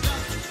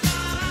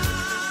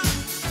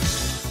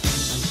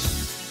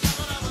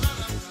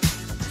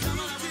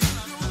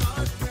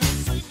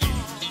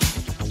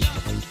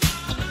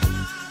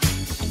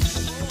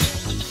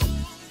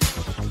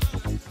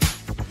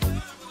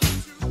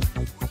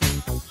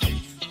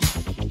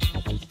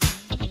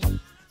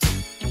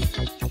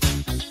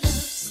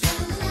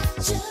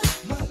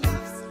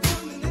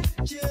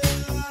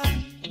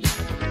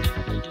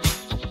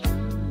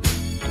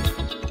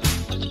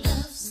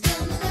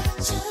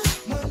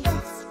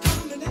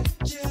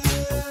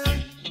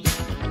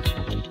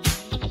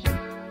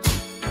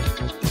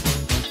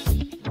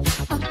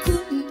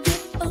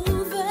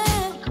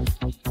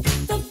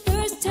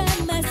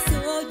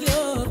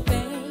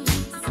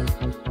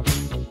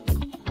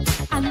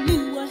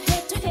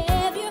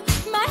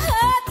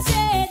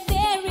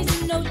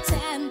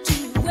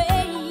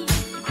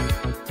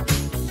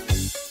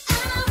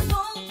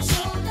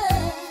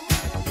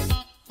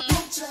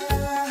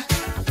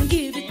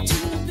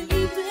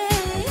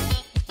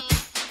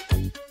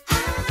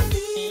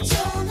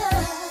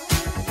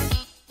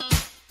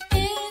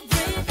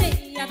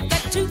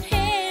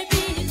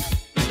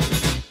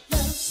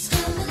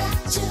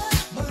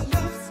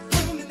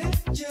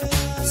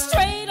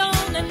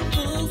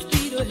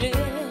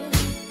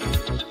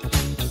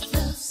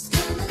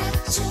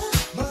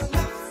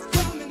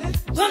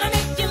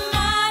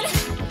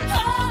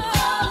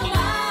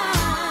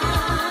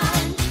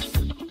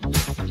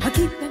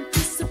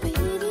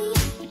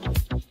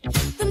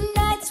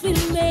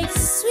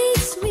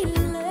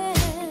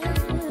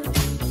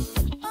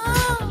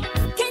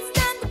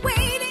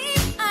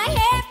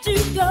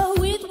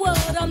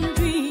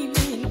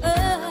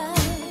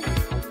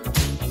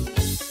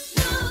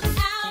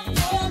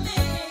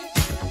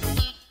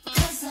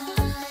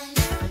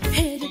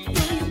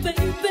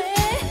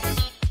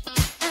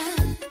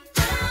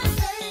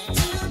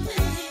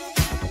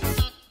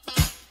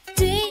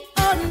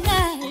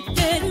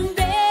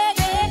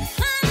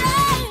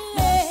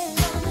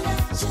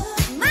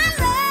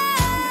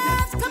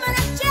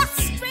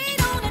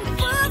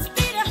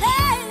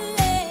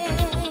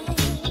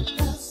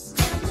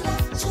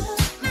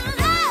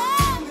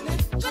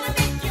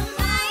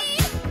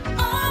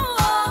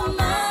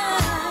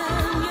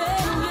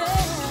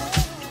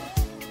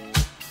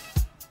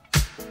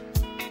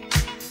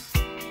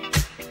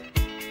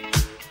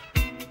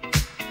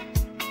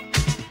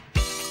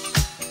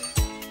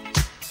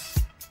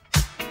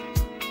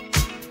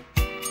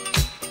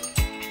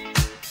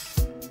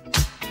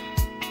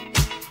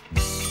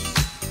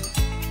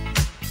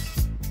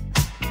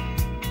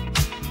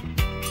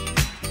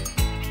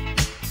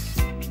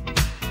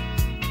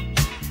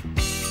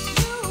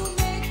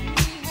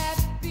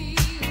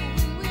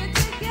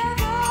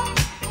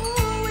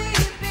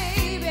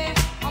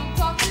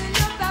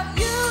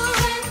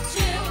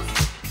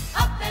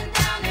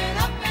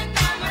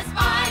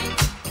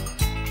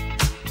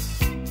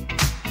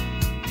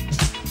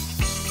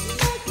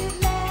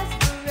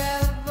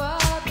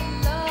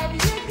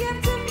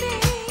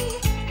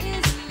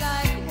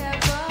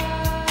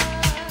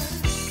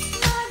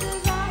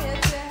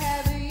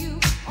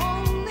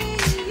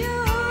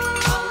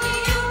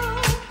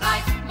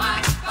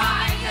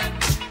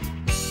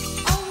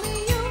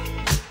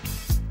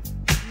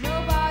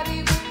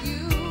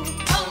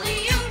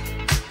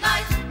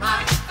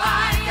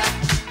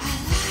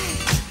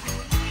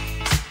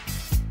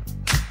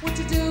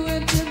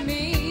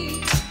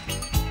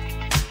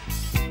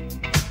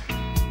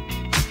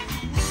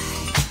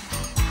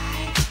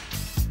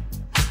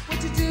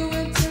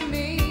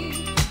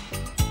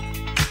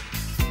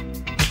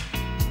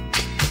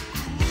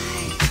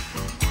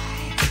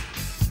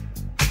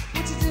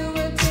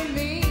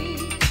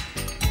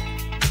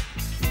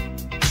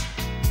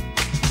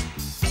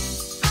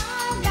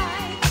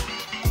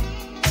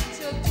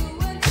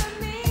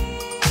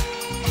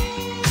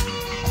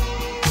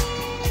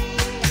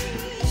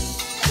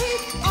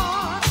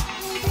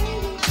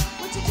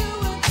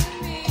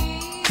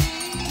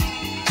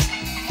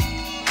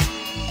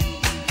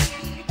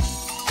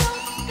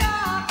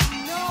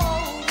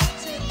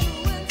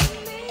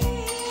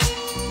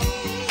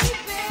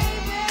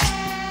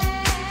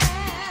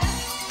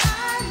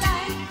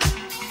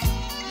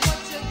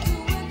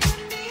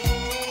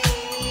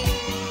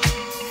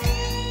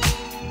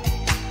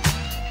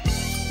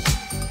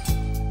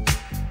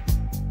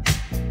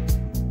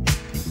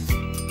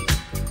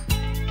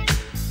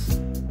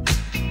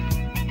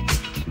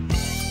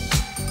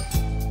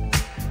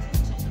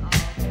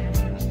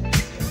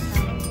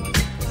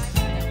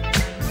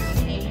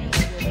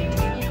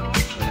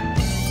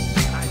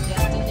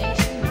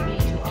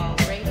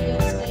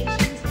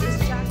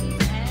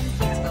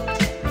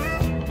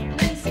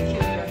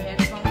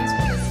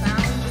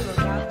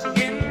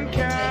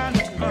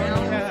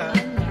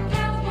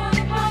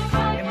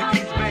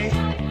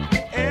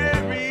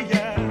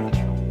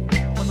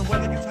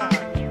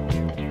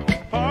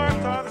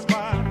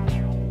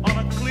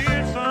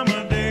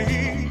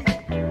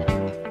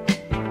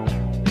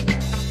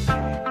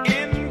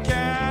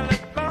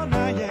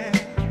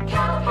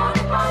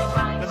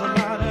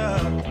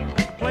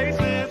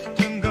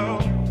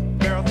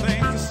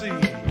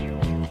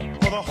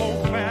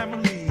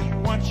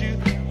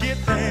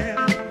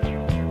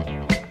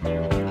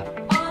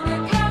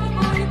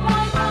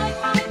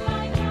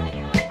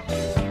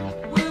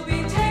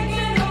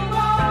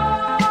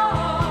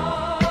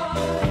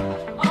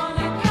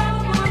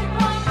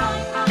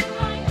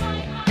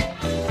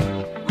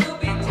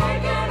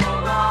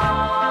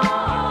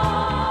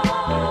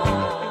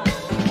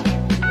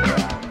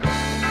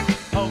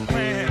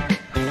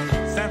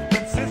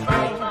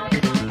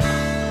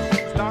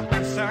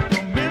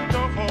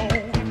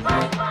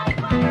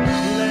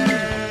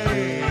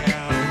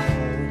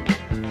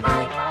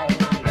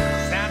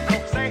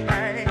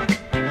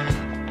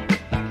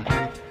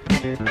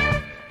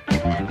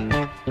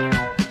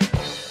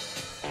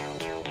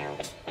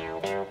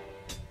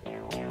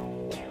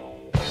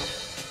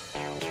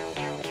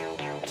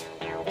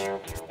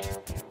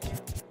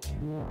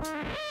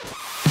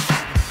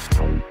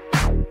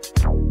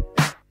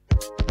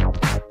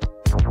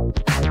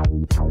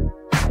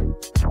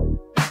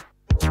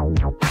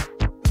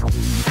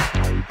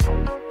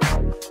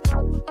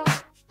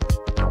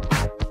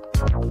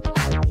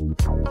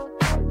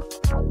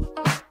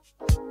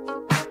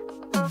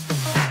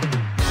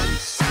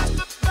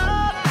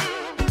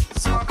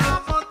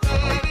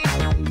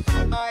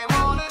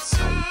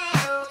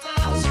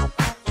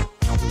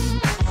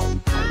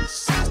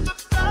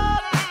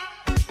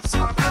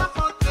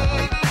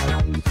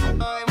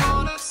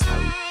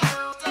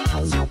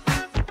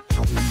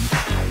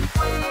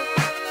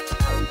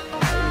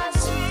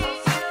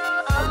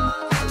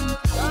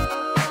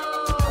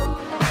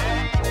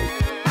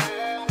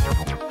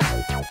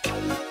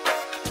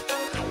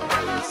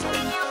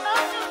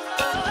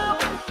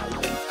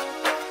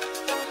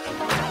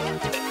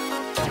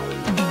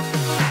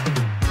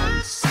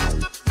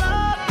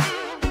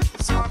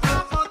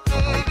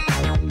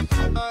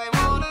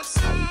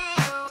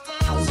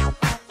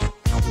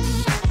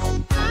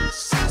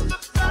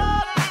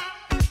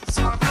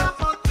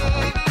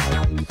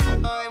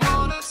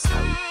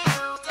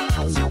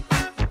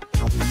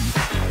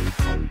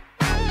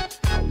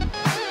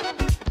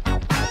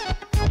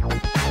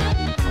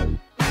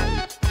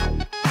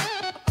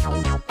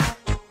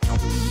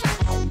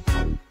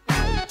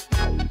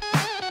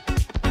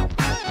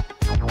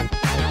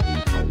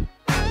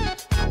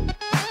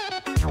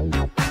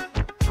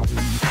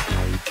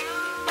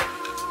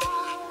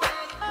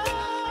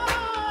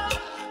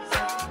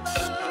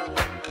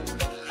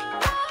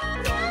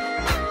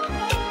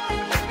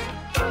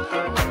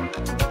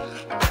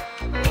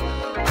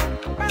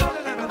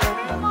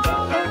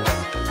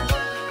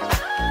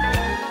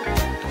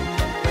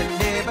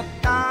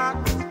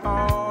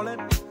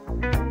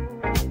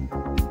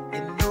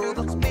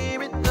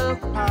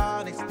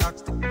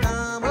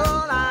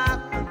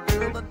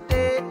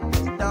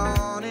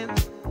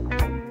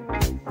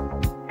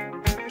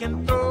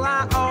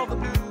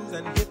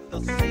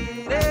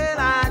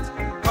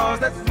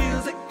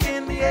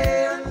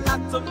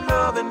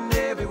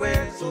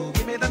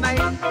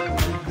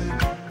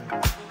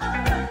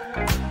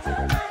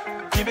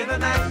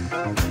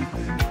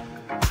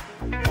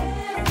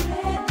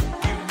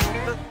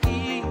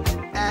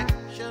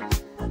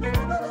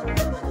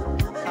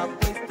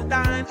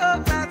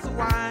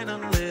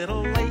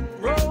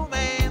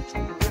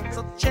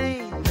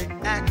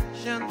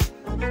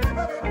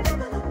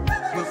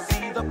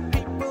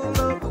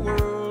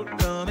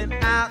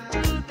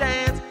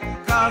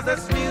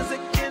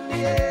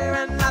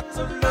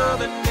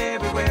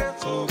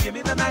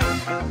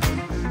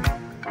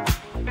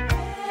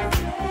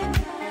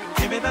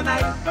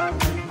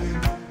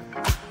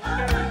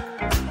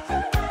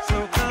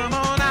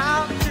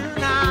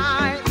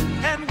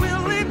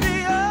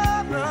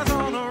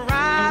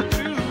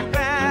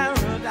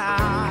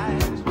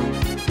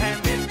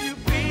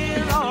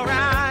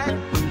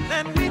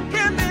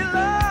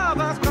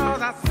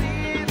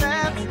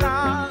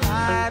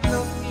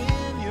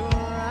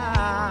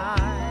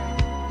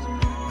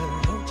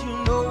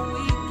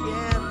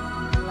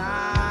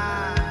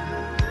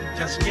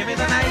 Just give me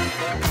the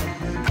night.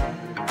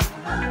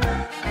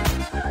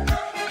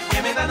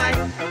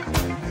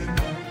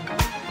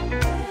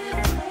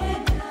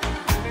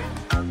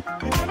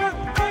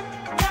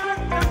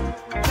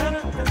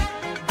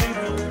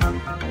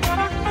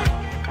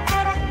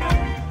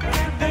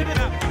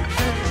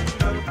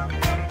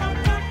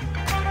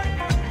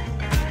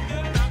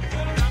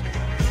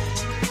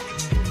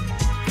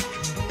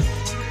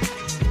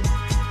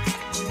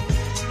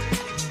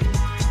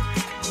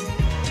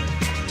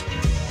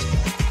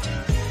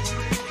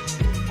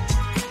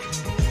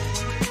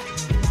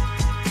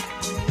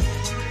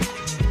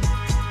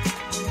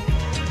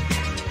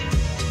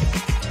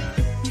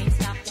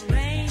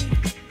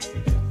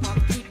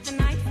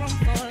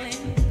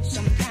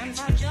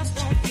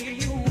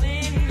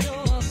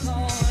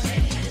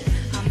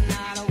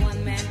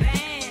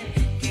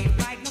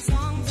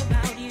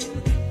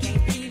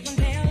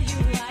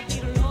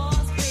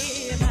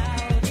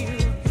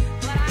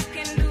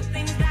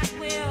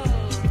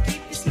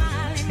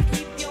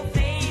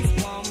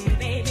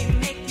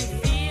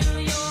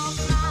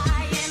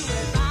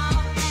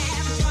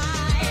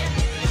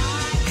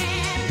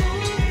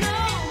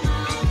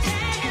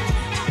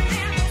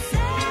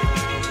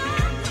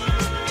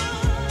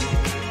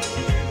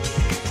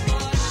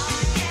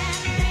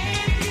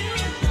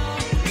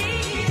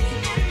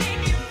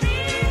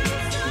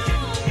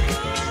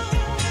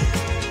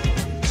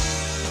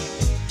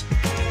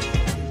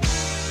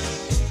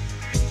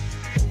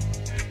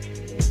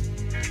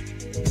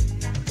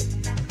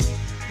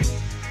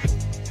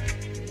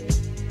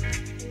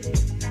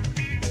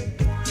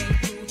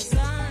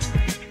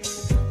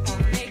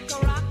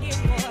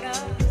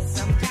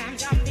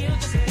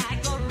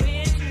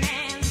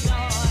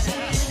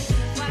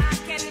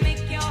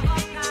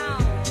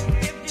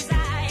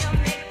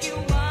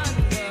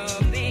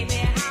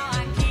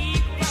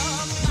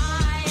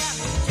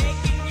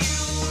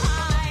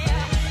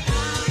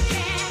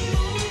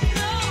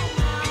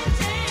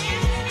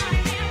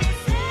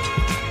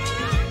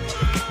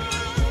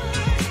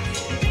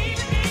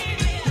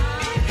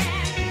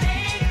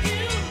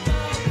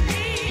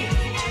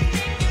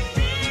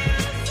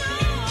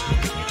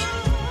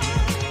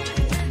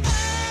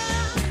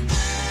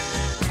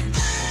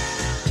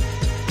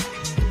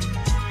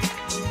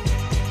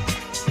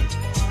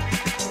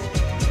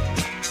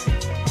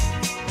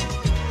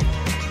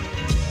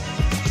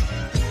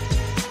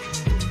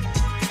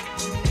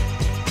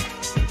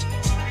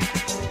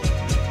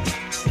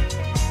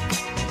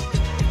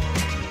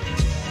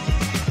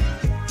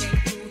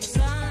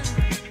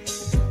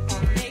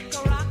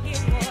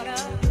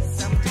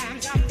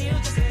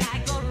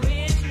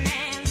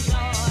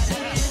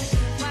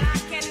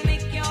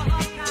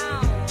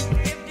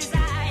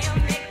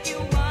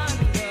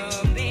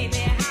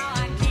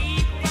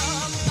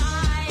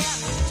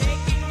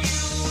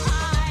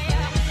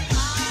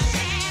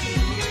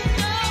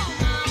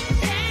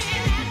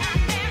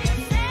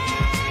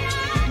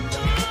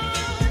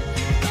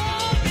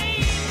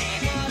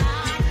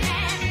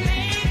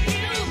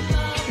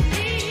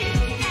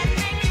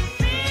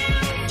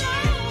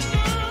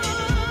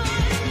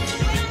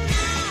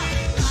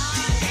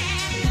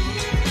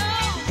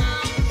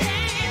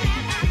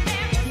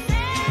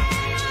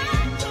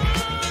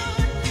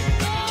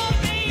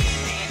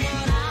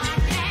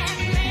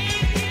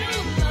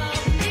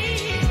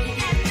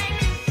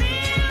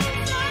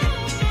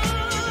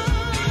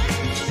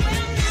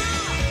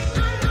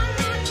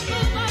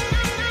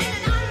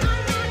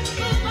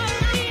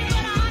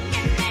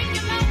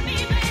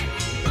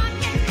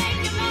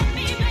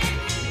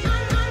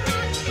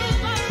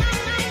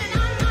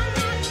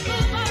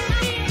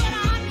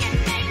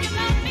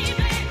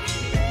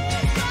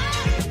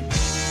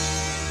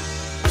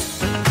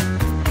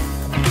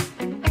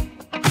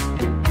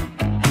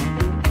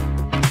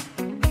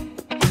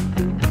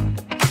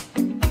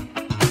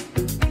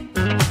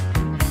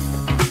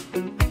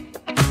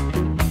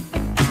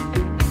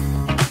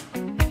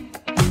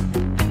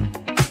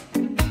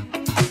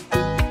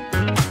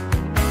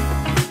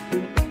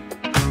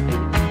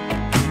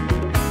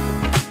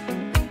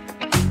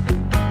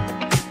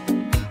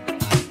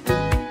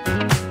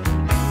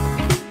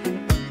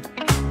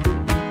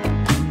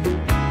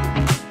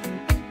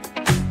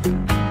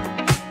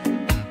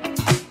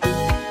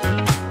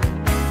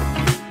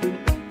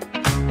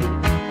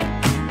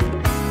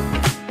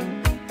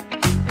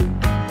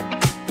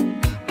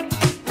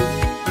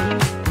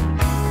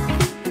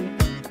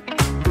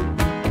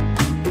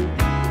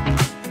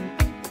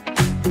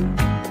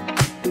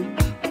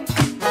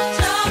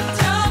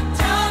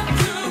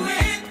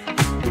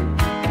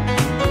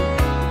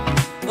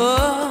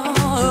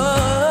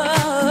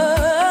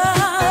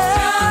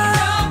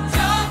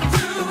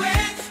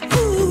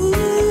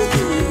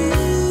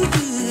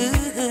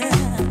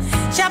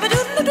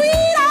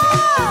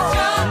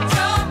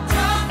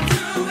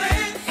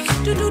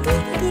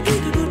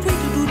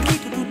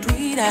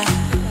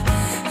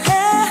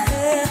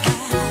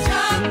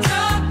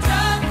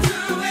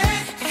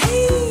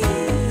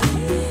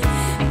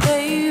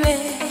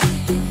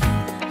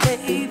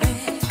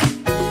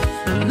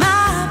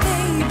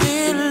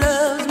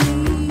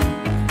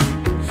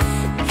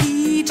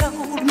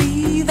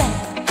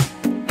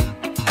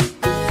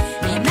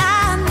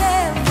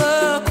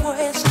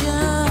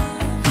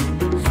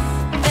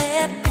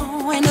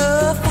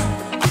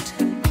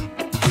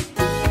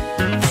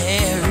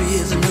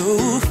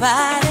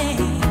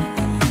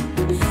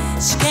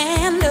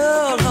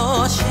 scandal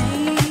or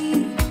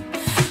shame.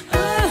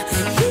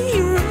 He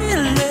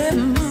really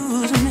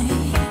moves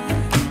me,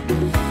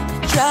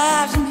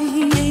 drives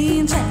me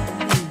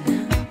insane.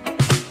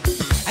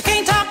 I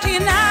can't talk to you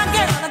now,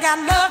 girl, I got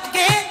love to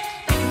get.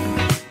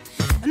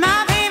 When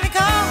my baby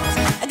calls,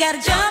 I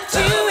gotta jump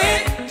to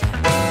it.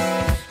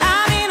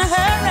 I'm in a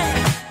hurry,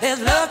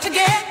 there's love to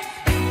get.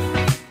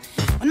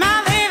 When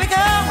my baby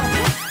calls,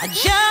 I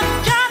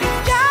jump to it.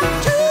 Jump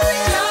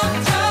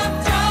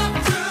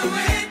to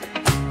it.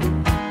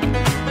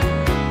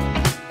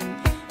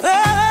 Oh,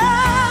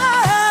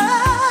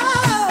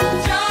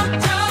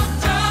 jump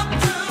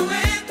to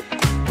it.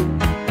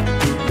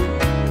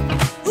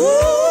 Ooh,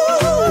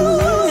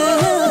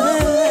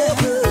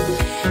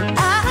 I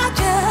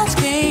just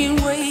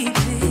can't wait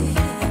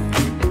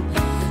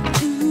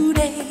till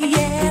today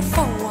at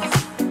 4.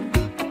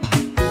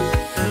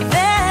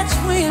 That's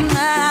when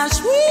my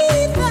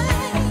sweet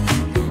man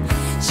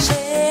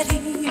said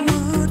he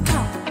would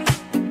call.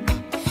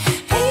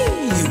 Hey,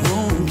 you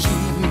won't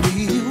keep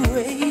me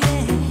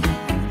waiting.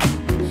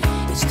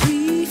 It's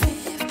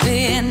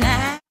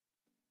 3:59.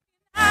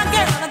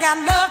 Girl, I got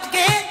love to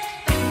get.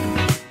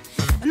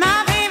 When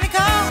my baby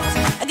calls,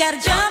 I gotta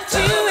jump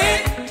to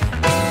it.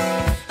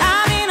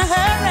 I'm in a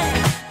hurry,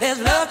 there's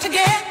love to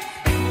get.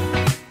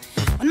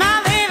 When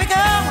my baby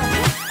calls,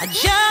 I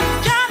jump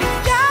to it.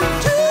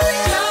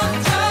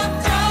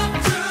 Jump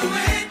to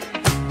it.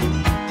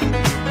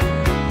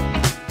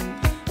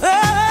 Oh,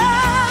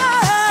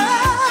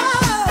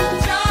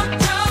 jump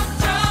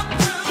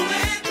to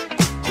it.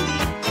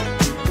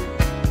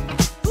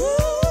 Ooh.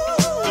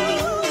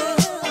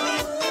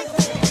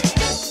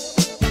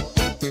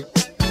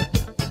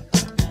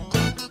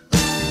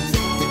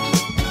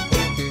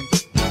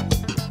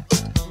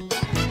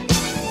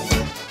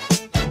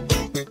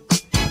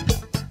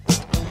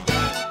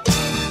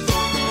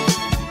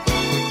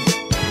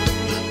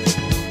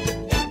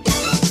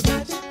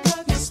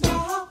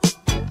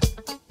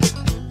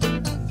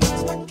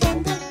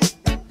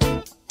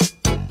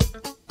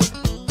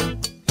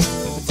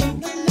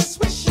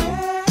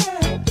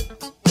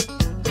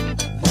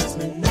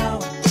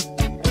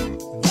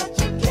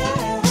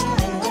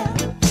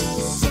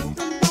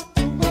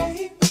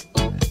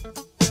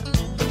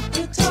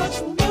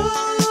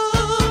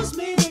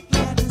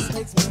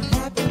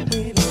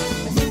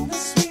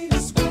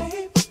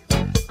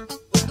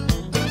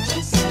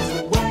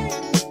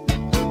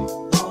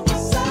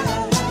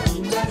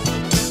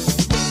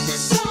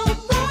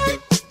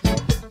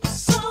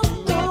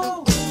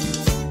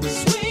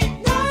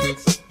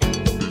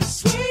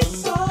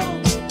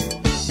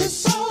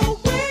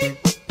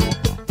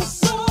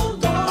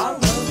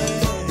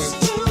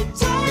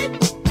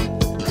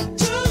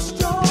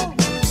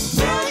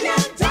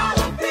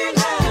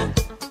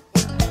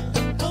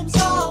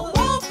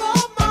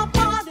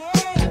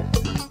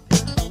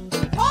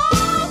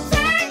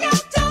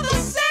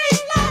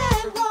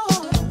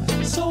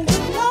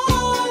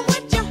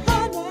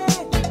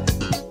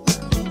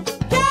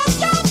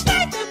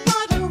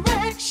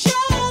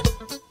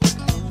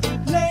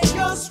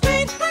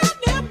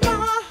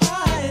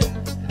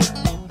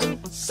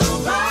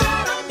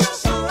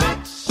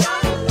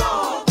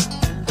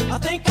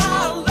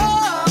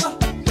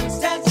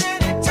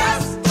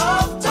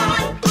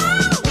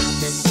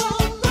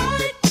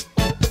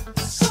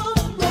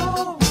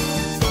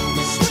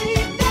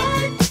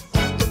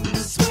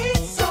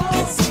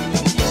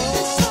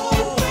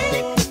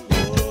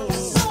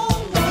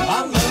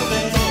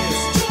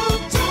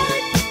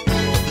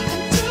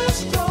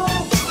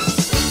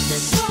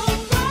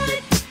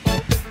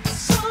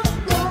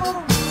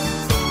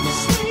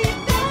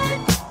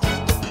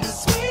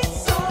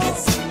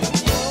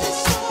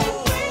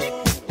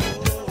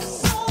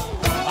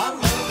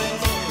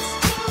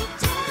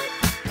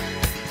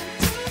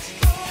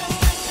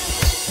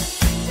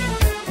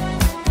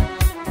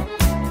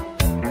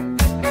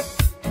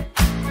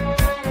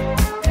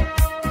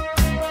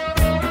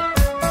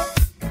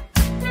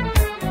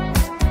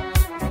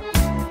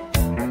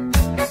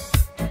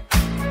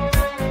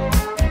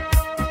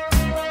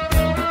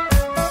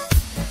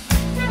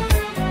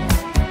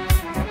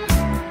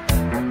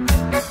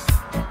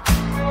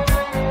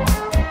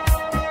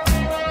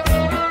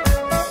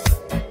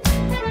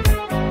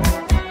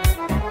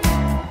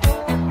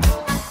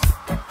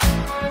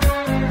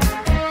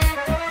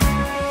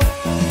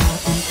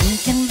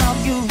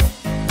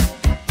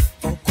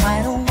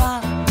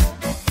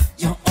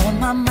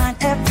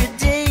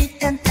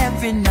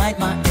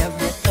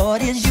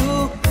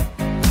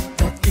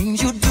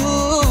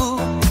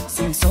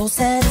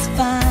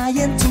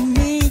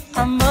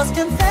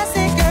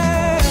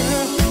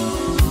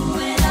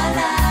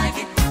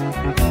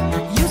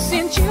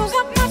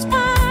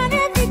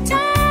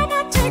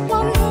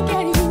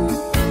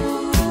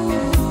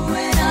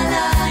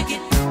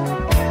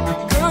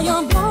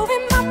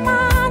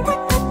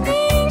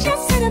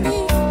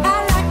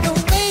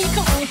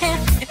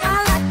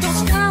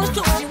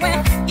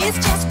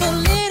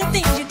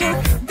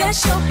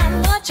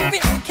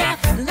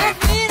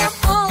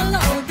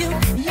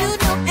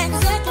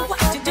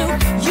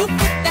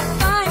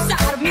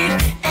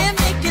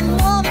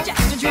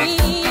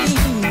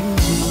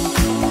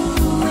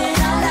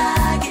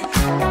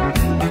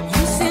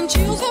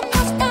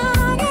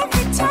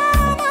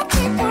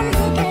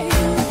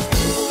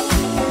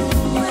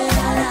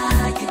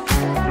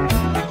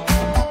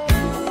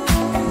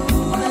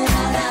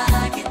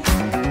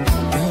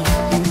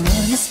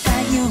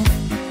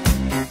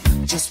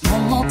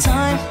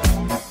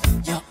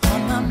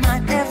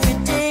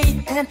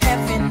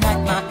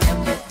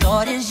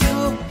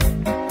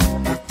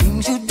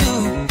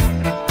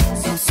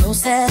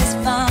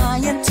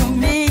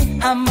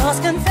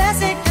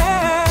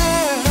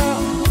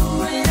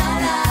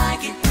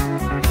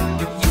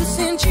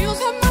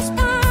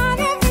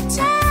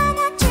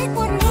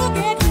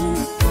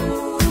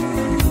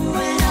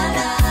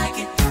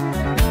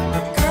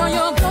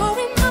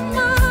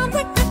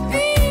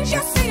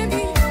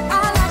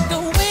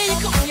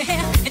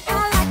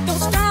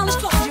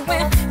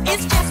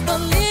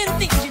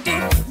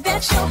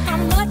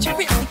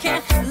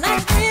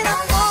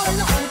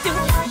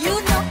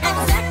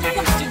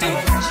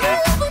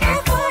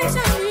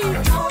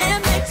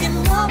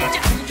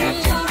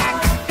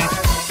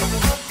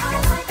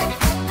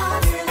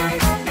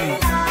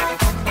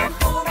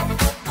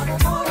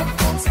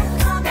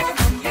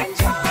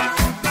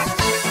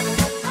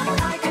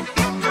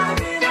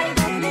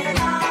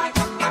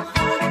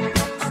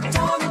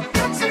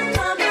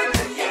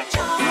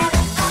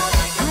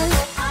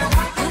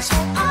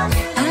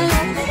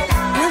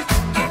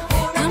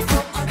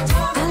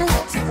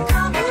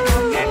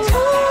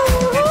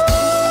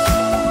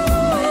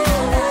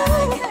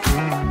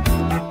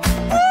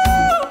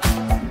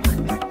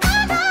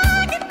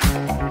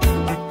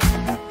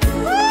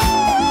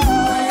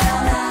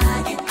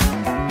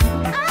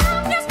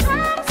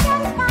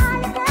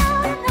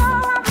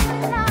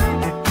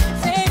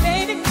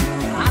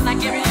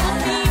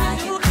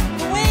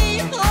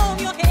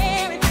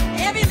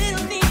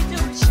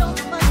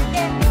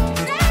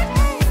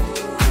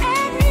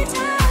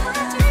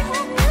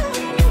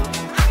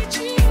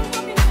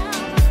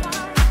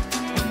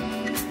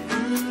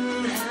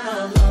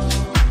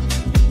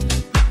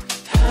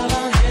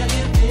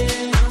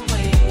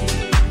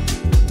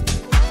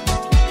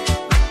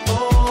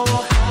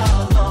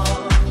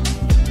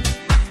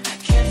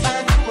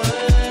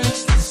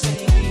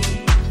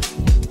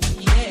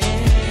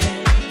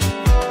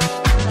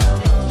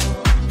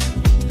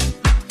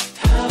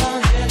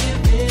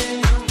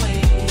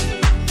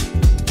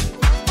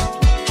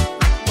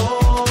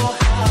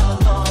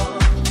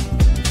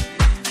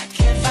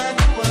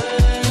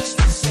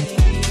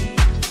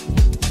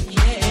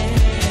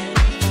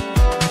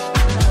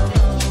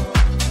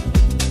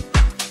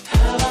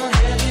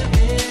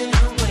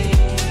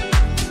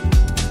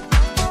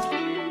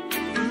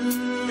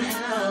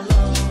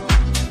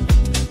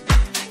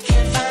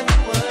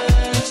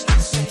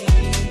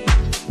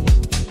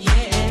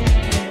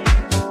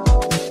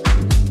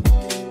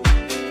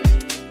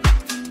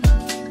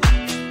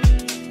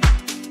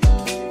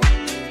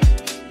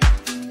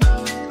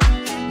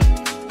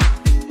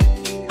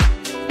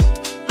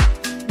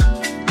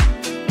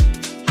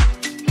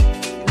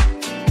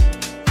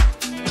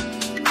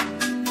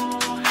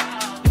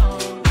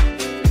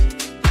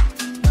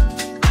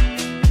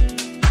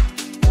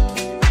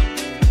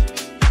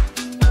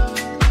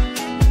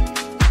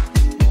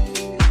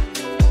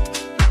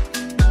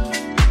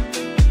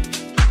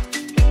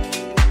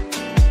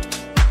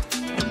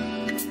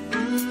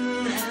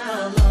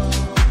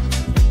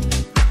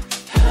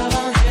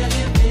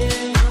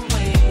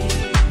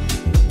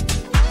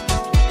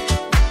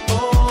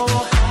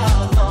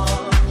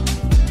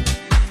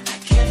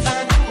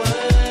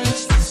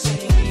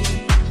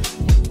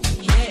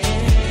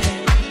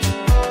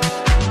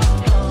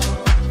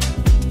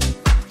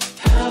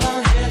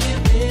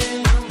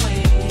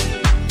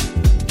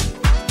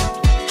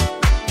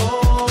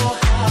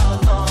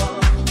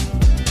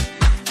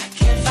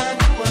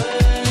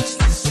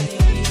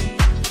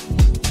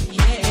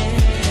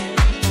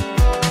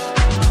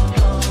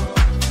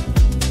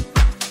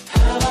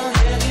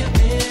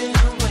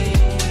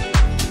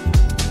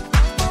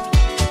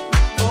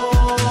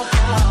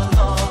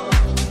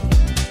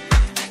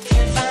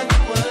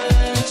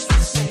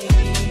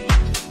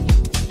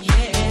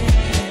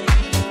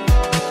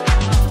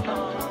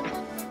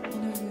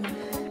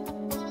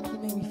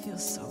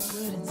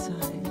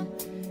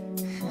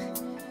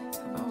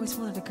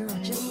 wanted a girl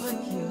just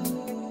like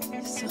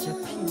you. Such a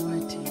pure